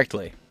me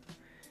directly.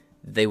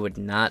 They would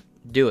not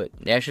Do it.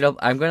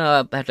 I'm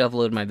gonna have to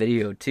upload my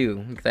video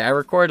too. I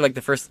recorded like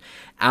the first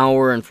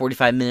hour and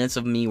 45 minutes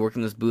of me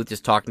working this booth,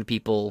 just talking to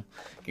people,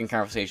 getting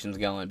conversations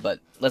going. But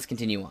let's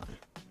continue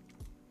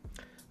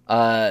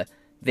on.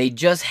 They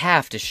just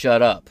have to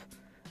shut up.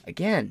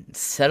 Again,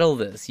 settle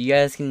this. You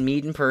guys can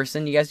meet in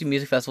person. You guys do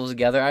music festivals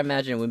together. I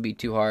imagine it wouldn't be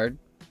too hard.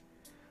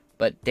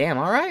 But damn,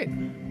 all right.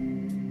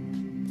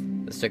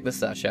 Let's check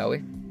this out, shall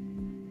we?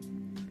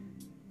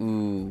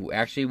 Ooh,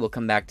 actually, we'll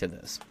come back to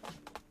this.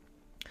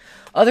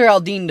 Other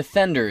Aldean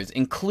defenders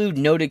include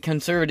noted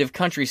conservative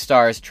country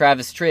stars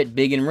Travis Tritt,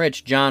 Big and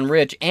Rich, John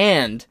Rich,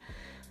 and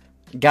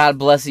God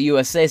Bless the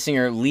USA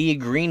singer Lee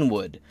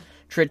Greenwood.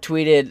 Tritt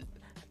tweeted,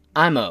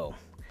 "IMO.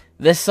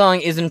 This song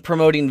isn't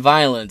promoting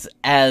violence,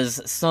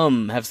 as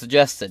some have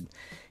suggested.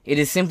 It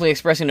is simply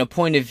expressing a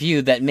point of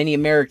view that many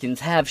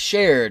Americans have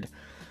shared,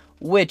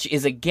 which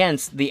is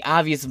against the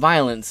obvious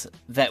violence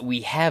that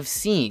we have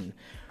seen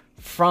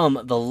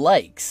from the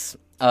likes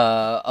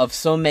of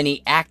so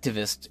many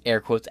activist, air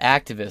quotes,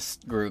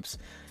 activist groups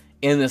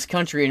in this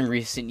country in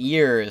recent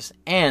years,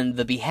 and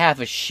the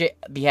behalf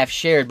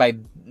shared by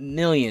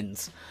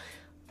millions,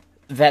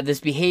 that this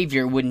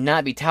behavior would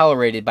not be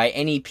tolerated by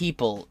any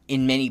people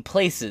in many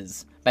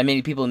places,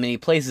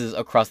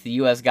 across the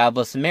U.S., God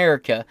bless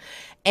America,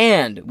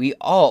 and we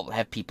all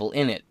have people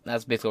in it."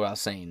 That's basically what I was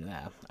saying.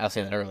 I was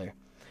saying that earlier.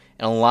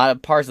 In a lot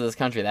of parts of this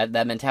country,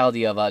 that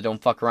mentality of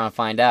don't fuck around,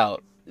 find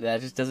out,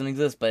 that just doesn't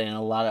exist, but in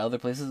a lot of other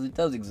places it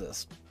does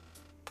exist.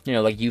 You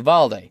know, like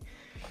Uvalde.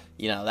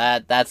 You know,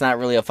 that's not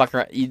really a fuck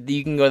around.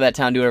 You can go to that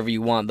town, do whatever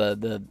you want.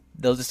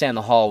 They'll just stand in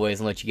the hallways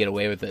and let you get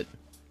away with it.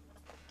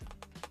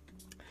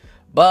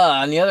 But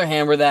on the other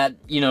hand, where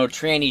that,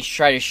 trannies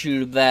try to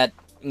shoot that,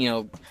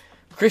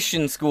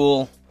 Christian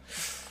school,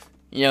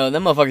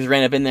 them motherfuckers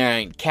ran up in there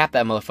and capped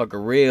that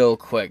motherfucker real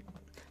quick.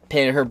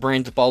 Painted her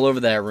brains up all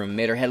over that room.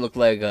 Made her head look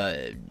like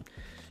a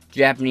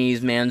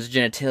Japanese man's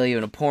genitalia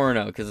in a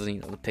porno, because, the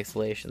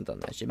pixelations on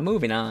that shit.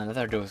 Moving on. I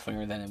thought it was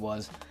funnier than it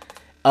was.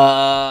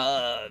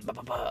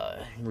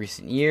 In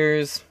recent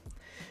years,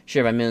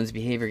 shared by millions of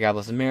behavior, God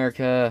bless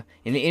America.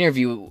 In the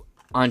interview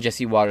on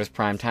Jesse Waters'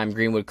 Primetime,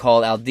 Greenwood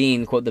called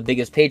Aldean, quote, "the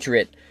biggest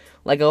patriot,"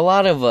 like a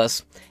lot of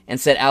us, and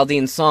said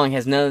Aldean's song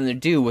has nothing to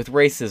do with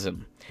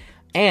racism,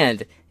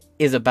 and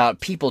is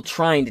about people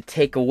trying to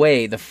take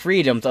away the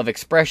freedoms of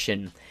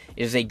expression.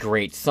 It is a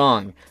great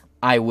song.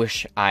 I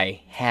wish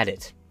I had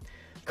it.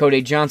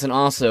 Cody Johnson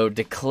also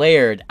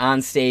declared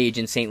on stage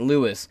in St.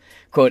 Louis,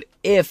 quote,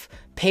 if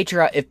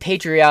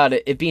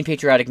being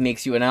patriotic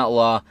makes you an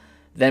outlaw,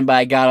 then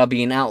by God I'll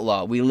be an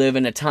outlaw. We live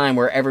in a time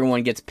where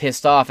everyone gets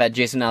pissed off at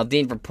Jason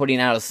Aldean for putting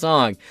out a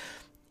song.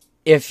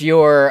 If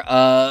you're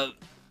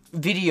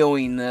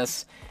videoing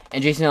this,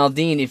 and Jason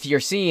Aldean, if you're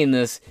seeing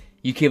this,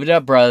 you keep it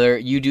up, brother.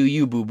 You do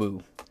you,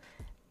 boo-boo.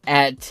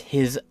 At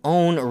his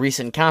own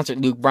recent concert,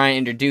 Luke Bryan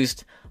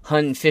introduced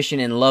Huntin', Fishin',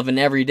 and Lovin'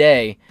 Every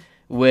Day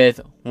with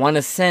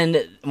wanna send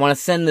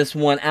this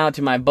one out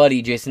to my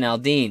buddy Jason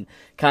Aldean.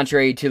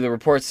 Contrary to the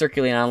reports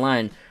circulating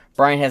online,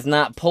 Bryan has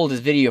not pulled his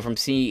video from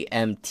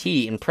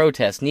CMT in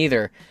protest.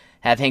 Neither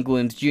have Hank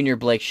Williams Jr.,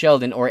 Blake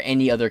Shelton, or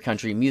any other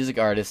country music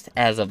artist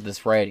as of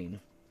this writing.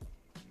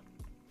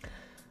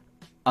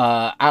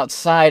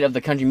 Outside of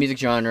the country music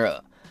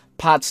genre,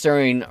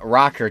 pot-stirring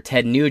rocker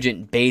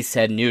bass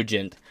Ted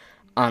Nugent,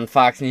 on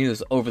Fox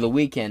News over the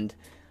weekend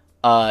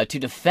to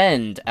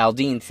defend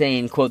Aldean,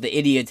 saying, quote, "the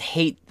idiots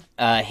hate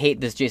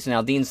this Jason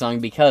Aldean song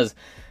because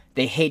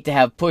they hate to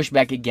have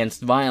pushback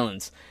against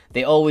violence.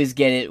 They always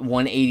get it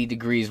 180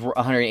 degrees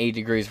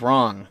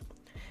wrong.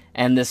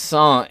 And this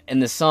song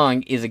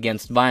is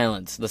against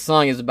violence. The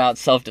song is about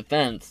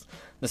self-defense.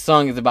 The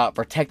song is about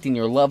protecting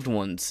your loved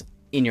ones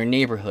in your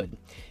neighborhood.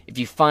 If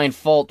you find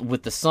fault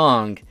with the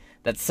song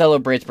that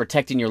celebrates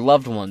protecting your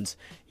loved ones,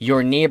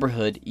 your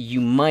neighborhood, you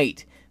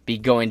might be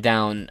going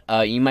down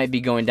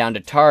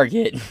to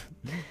Target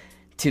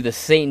to the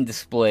Satan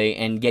display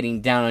and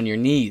getting down on your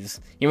knees.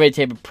 You're the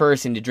type of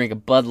person to drink a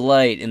Bud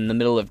Light in the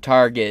middle of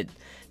Target,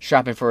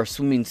 shopping for a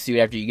swimming suit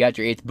after you got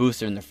your 8th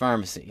booster in the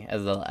pharmacy,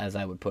 as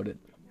I would put it.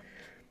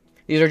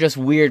 These are just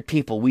weird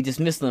people. We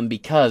dismiss them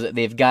because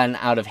they've gotten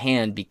out of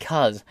hand,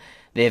 because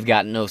they've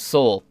got no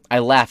soul. I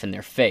laugh in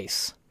their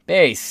face."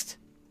 Based.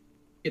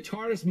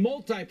 Guitarist,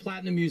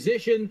 multi-platinum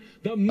musician,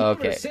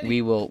 Okay,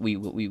 we will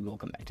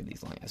come back to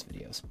these long ass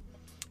videos.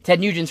 Ted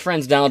Nugent's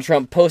friends Donald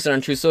Trump posted on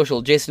True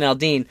Social, Jason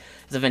Aldean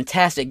is a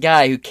fantastic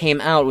guy who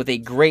came out with a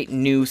great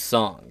new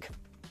song.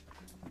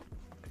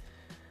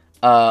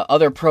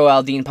 Other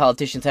pro-Aldean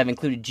politicians have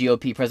included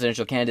GOP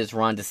presidential candidates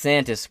Ron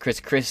DeSantis,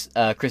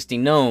 Kristi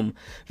Noem,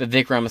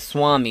 Vivek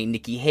Ramaswamy,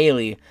 Nikki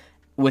Haley,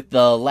 with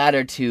the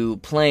latter two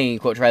playing,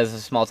 quote, "try this a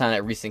small town"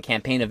 at recent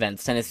campaign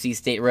events. Tennessee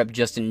State Rep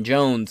Justin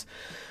Jones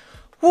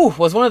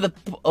was one of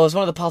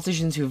the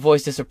politicians who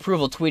voiced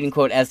disapproval, tweeting,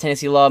 quote, "as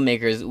Tennessee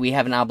lawmakers, we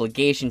have an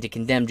obligation to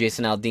condemn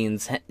Jason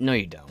Aldean's no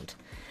you don't.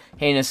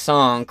 heinous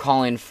song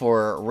calling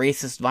for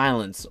racist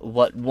violence.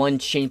 What one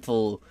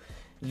shameful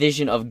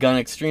vision of gun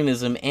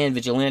extremism and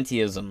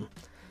vigilantism.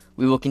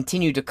 We will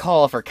continue to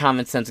call for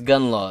common sense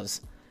gun laws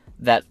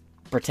that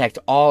protect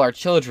all our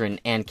children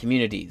and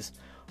communities.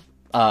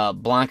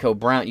 Blanco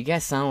Brown, you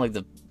guys sound like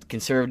the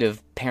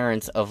conservative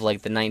parents of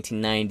like the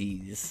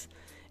 1990s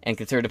and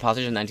conservative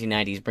politicians in the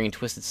 1990s bringing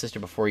Twisted Sister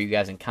before you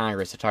guys in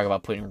Congress to talk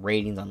about putting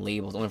ratings on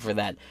labels, only for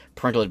that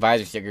parental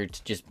advisor sticker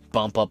to just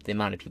bump up the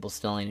amount of people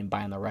selling and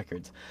buying the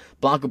records.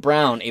 Blanco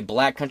Brown, a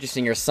black country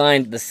singer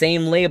signed the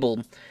same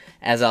label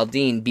as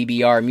Aldean,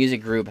 BBR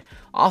Music Group,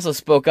 also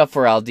spoke up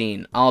for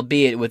Aldean,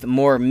 albeit with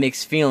more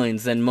mixed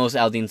feelings than most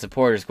Aldean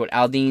supporters. Quote,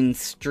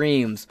 Aldean's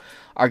streams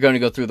are going to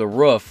go through the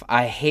roof.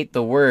 I hate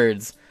the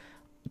words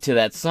to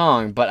that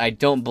song, but I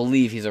don't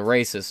believe he's a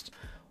racist.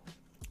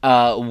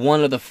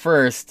 One of the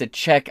first to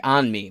check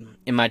on me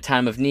in my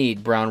time of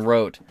need, Brown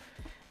wrote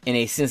in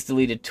a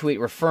since-deleted tweet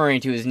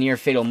referring to his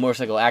near-fatal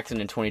motorcycle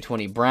accident in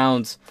 2020.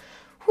 Brown's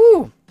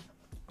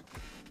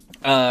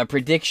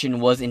prediction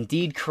was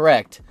indeed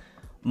correct,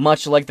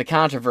 much like the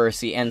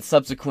controversy and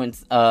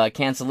subsequent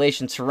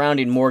cancellation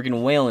surrounding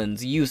Morgan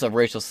Wallen's use of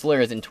racial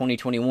slurs in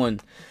 2021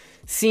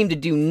 seemed to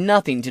do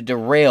nothing to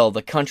derail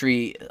the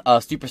country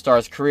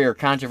superstar's career.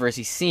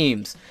 Controversy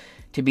seems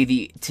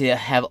to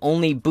have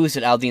only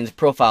boosted Aldean's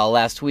profile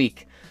last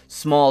week.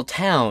 Small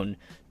Town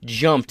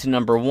jumped to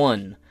number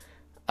one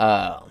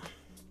spot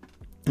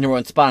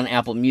on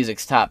Apple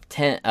Music's top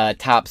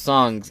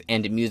songs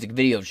and music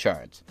video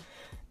charts.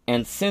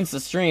 And since the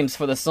streams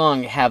for the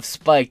song have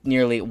spiked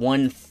nearly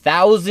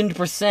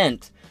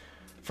 1,000%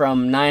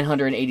 from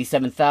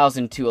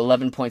 987,000 to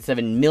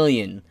 11.7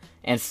 million,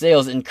 and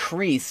sales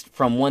increased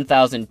from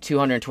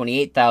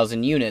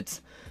 1,228,000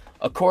 units,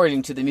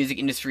 according to the music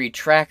industry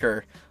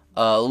tracker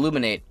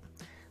Illuminate.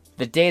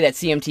 The day that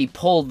CMT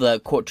pulled the,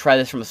 quote, try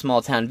this from a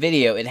small town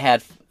video, it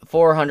had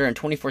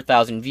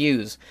 424,000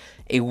 views.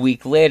 A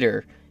week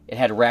later, it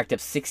had racked up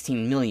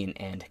 16 million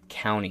and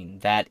counting.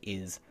 That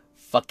is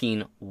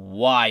fucking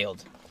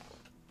wild.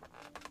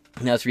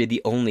 Now let's read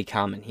the only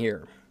comment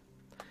here.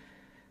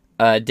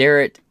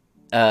 Derek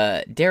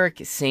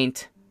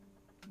St.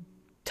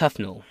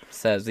 Tufnell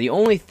says, the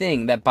only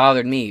thing that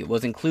bothered me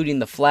was including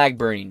the flag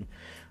burning,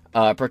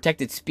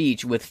 protected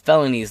speech with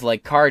felonies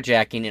like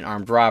carjacking and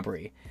armed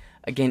robbery.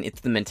 Again, it's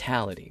the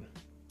mentality.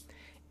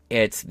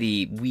 It's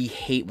the we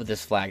hate what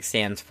this flag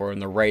stands for and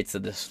the rights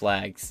that this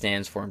flag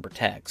stands for and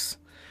protects,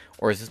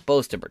 or is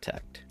supposed to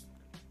protect.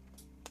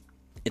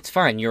 It's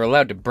fine, you're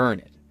allowed to burn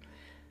it.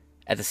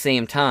 At the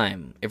same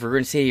time, if we're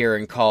going to sit here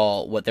and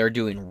call what they're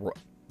doing, we're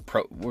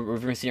going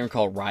to sit here and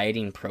call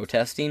rioting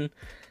protesting,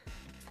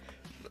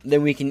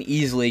 then we can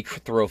easily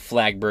throw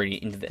flag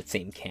burning into that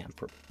same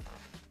camp,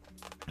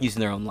 using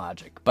their own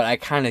logic. But I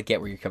kind of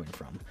get where you're coming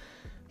from.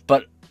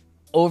 But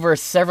over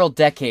several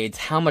decades,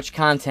 how much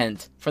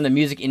content from the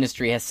music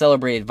industry has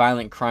celebrated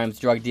violent crimes,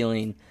 drug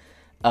dealing,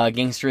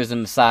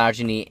 gangsterism,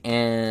 misogyny,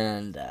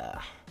 and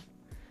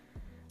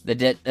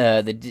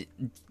the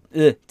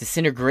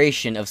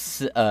disintegration of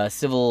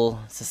civil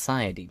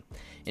society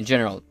in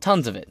general.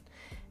 Tons of it.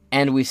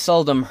 And we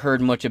seldom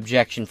heard much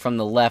objection from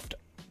the left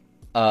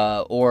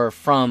or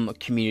from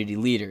community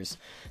leaders.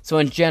 So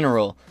in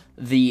general,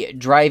 the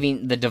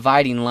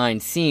dividing line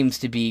seems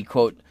to be,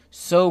 quote,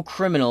 so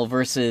criminal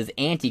versus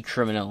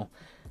anti-criminal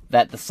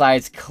that the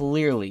sides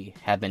clearly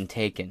have been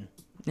taken.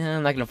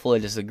 I'm not going to fully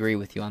disagree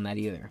with you on that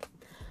either.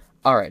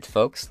 Alright,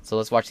 folks, so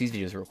let's watch these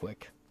videos real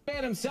quick.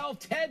 Man himself,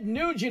 Ted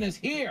Nugent, is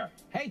here.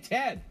 Hey,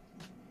 Ted.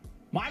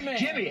 My man.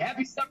 Jimmy,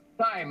 happy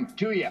summertime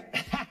to you.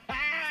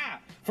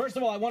 First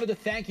of all, I wanted to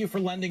thank you for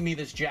lending me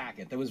this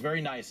jacket. That was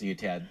very nice of you,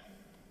 Ted.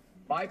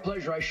 My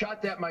pleasure. I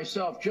shot that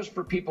myself just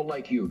for people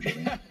like you,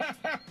 Jimmy.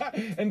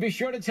 And be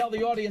sure to tell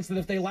the audience that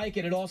if they like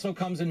it, it also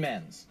comes in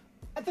men's.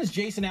 At this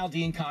Jason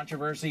Aldean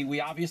controversy,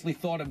 we obviously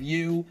thought of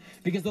you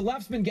because the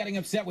left's been getting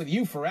upset with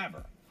you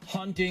forever.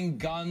 Hunting,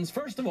 guns.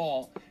 First of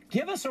all,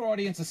 give us our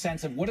audience a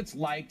sense of what it's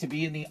like to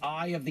be in the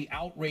eye of the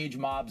outrage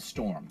mob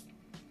storm.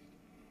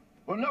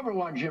 Well, number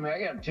one, Jimmy, I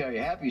got to tell you,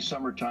 happy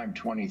summertime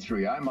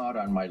 23. I'm out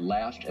on my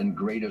last and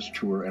greatest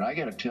tour, and I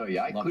got to tell you,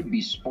 I could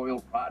be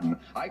spoiled rotten.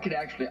 I could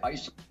actually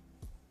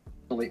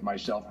isolate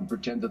myself and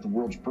pretend that the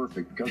world's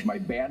perfect because my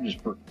band is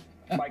perfect.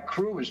 My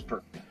crew is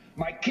perfect.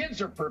 My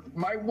kids are perfect.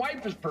 My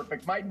wife is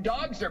perfect. My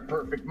dogs are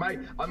perfect. My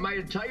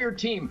entire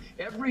team.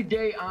 Every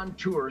day on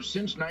tour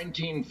since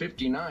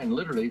 1959,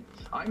 literally,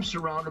 I'm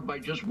surrounded by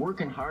just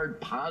working hard,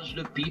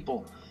 positive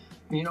people,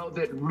 you know,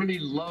 that really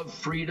love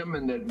freedom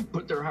and that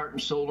put their heart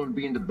and soul into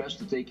being the best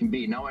that they can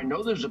be. Now, I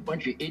know there's a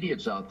bunch of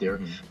idiots out there,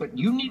 but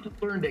you need to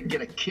learn to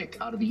get a kick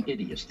out of the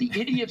idiots. The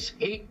idiots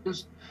hate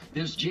this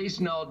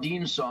Jason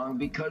Aldean song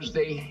because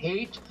they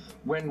hate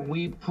when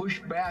we push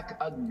back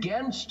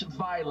against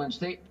violence.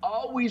 They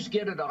always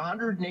get it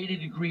 180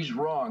 degrees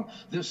wrong.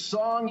 The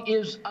song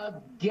is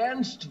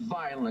against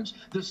violence.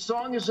 The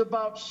song is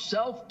about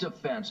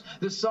self-defense.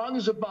 The song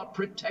is about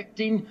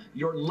protecting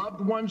your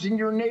loved ones in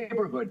your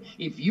neighborhood.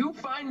 If you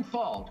find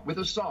fault with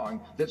a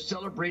song that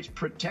celebrates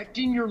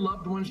protecting your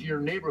loved ones in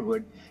your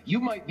neighborhood, you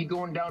might be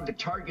going down to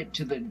Target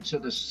to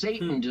the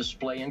Satan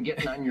display and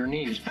getting on your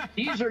knees.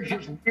 These are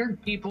just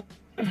weird people.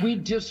 We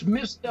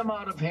dismiss them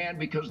out of hand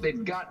because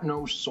they've got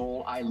no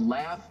soul. I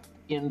laugh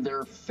in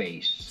their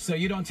face. So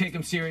you don't take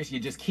them serious, you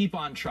just keep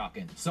on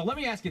trucking. So let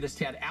me ask you this,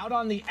 Ted. Out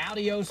on the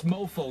Adios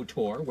Mofo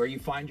tour, where you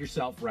find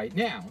yourself right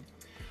now,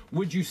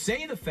 would you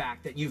say the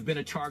fact that you've been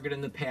a target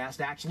in the past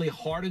actually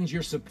hardens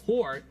your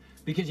support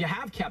because you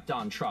have kept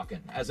on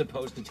trucking as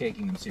opposed to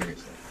taking them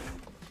seriously?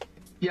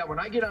 Yeah, when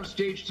I get on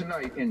stage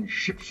tonight in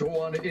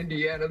Shipshewana,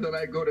 Indiana, then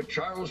I go to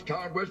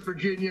Charlestown, West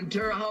Virginia, and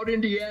Terre Haute,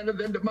 Indiana,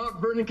 then to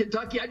Mount Vernon,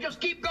 Kentucky. I just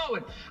keep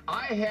going.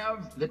 I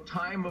have the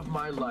time of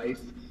my life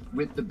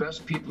with the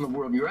best people in the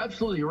world. And you're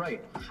absolutely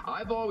right.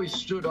 I've always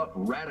stood up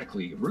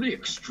radically, really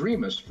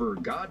extremist for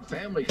God,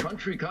 family,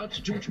 country,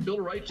 Constitution, Bill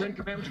of Rights, Ten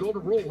Commandments,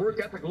 Golden Rule,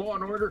 work ethic, law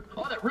and order,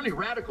 all that really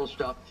radical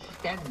stuff.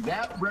 And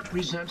that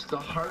represents the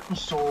heart and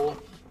soul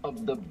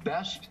of the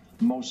best,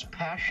 most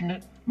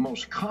passionate,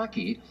 most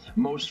cocky,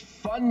 most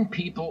fun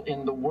people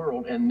in the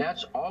world, and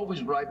that's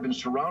always what I've been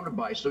surrounded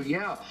by. So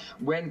yeah,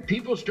 when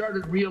people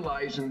started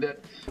realizing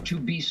that to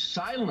be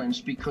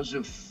silenced because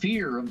of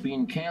fear of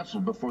being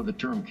canceled before the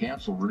term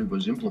cancel really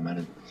was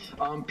implemented,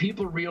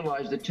 people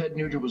realized that Ted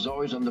Nugent was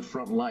always on the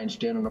front line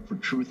standing up for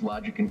truth,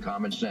 logic, and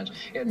common sense.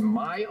 And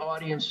my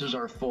audiences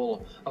are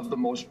full of the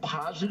most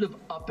positive,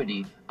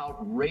 uppity,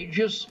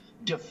 outrageous,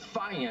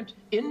 defiant,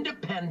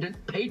 independent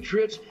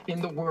patriots in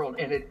the world,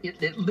 and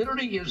it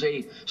literally is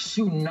a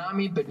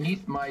tsunami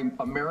beneath my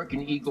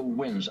American eagle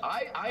wings.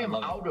 I am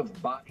out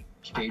of body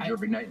stage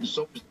every night, and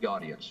so is the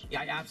audience.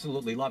 Yeah, I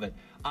absolutely love it.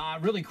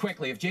 Really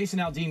quickly, if Jason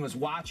Aldean was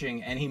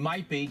watching, and he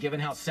might be, given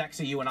how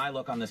sexy you and I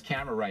look on this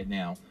camera right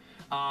now,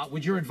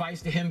 would your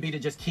advice to him be to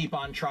just keep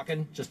on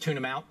trucking, just tune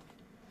him out?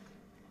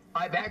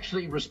 I've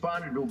actually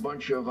responded to a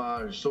bunch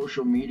of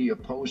social media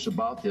posts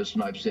about this,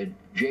 and I've said,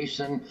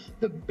 Jason,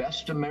 the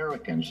best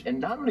Americans, and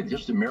not only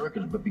just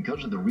Americans, but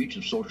because of the reach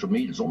of social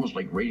media, it's almost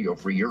like Radio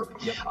Free Europe.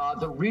 Yep.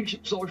 The reach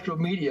of social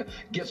media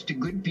gets to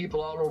good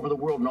people all over the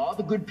world, and all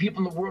the good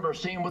people in the world are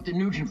saying what the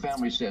Nugent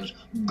family says.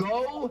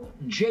 Go,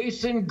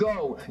 Jason,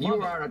 go. You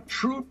are on a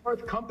true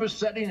north compass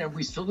setting, and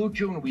we salute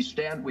you, and we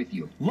stand with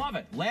you. Love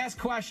it. Last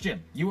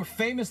question. You were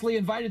famously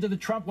invited to the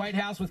Trump White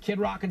House with Kid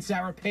Rock and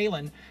Sarah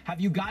Palin.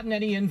 Have you gotten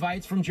any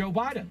invites from Joe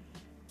Biden?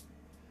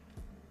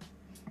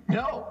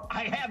 No,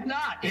 I have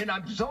not, and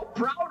I'm so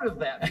proud of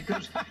that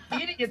because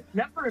idiots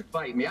never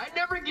invite me. I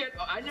never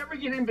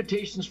get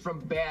invitations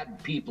from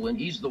bad people, and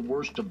he's the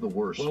worst of the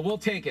worst. Well, we'll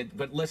take it,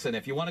 but listen,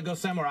 if you want to go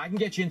somewhere, I can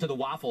get you into the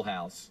Waffle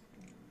House.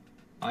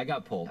 I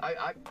got pulled.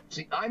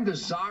 See, I'm the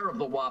czar of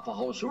the Waffle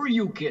House. Who are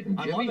you kidding,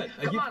 Jimmy? I love it.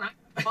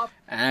 Come on.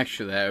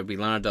 Actually, that would be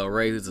Lana Del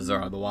Rey, who's the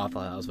czar of the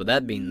Waffle House. With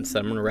that being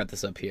said, I'm going to wrap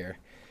this up here.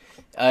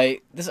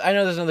 I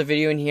know there's another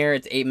video in here.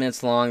 It's 8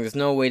 minutes long. There's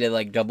no way to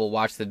like double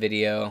watch the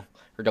video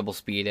or double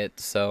speed it.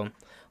 So I'm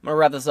gonna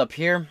wrap this up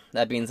here.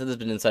 That being said, this has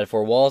been Inside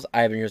Four Walls.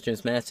 I have been yours,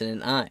 James Madison,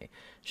 and I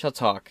shall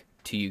talk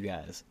to you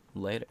guys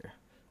later.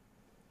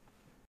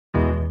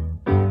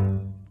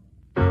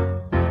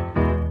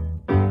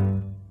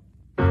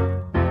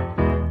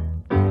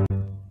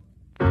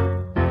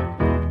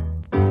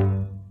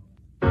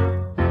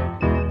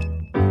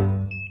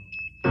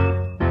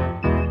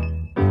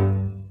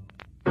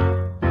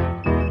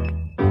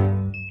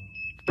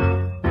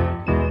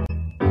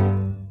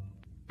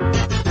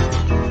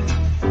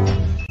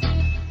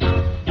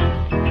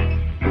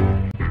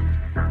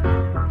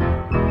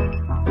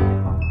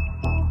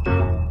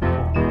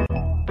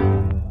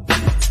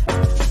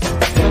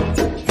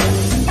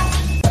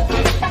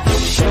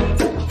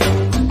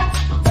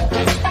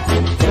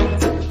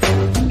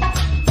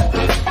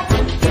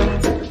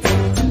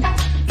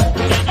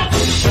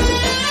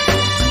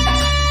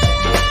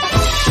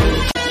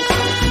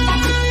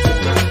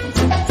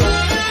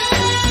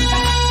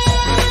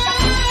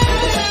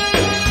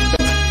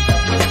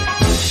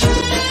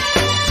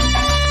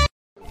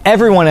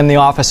 Everyone in the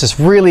office is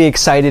really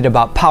excited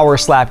about Power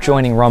Slap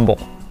joining Rumble.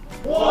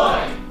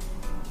 1,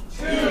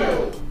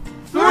 2,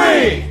 3!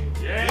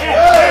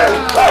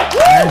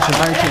 Iron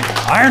Chin.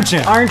 Iron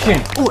Chin. Iron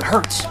Chin. Ooh, it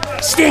hurts.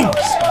 Stings.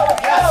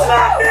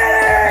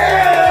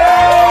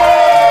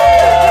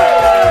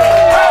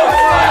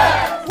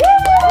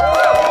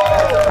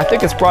 I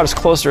think it's brought us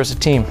closer as a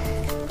team.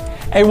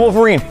 Hey,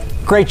 Wolverine,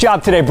 great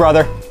job today,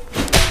 brother.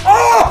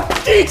 Oh,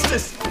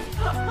 Jesus!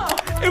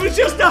 It was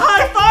just a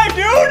high five,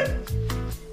 dude!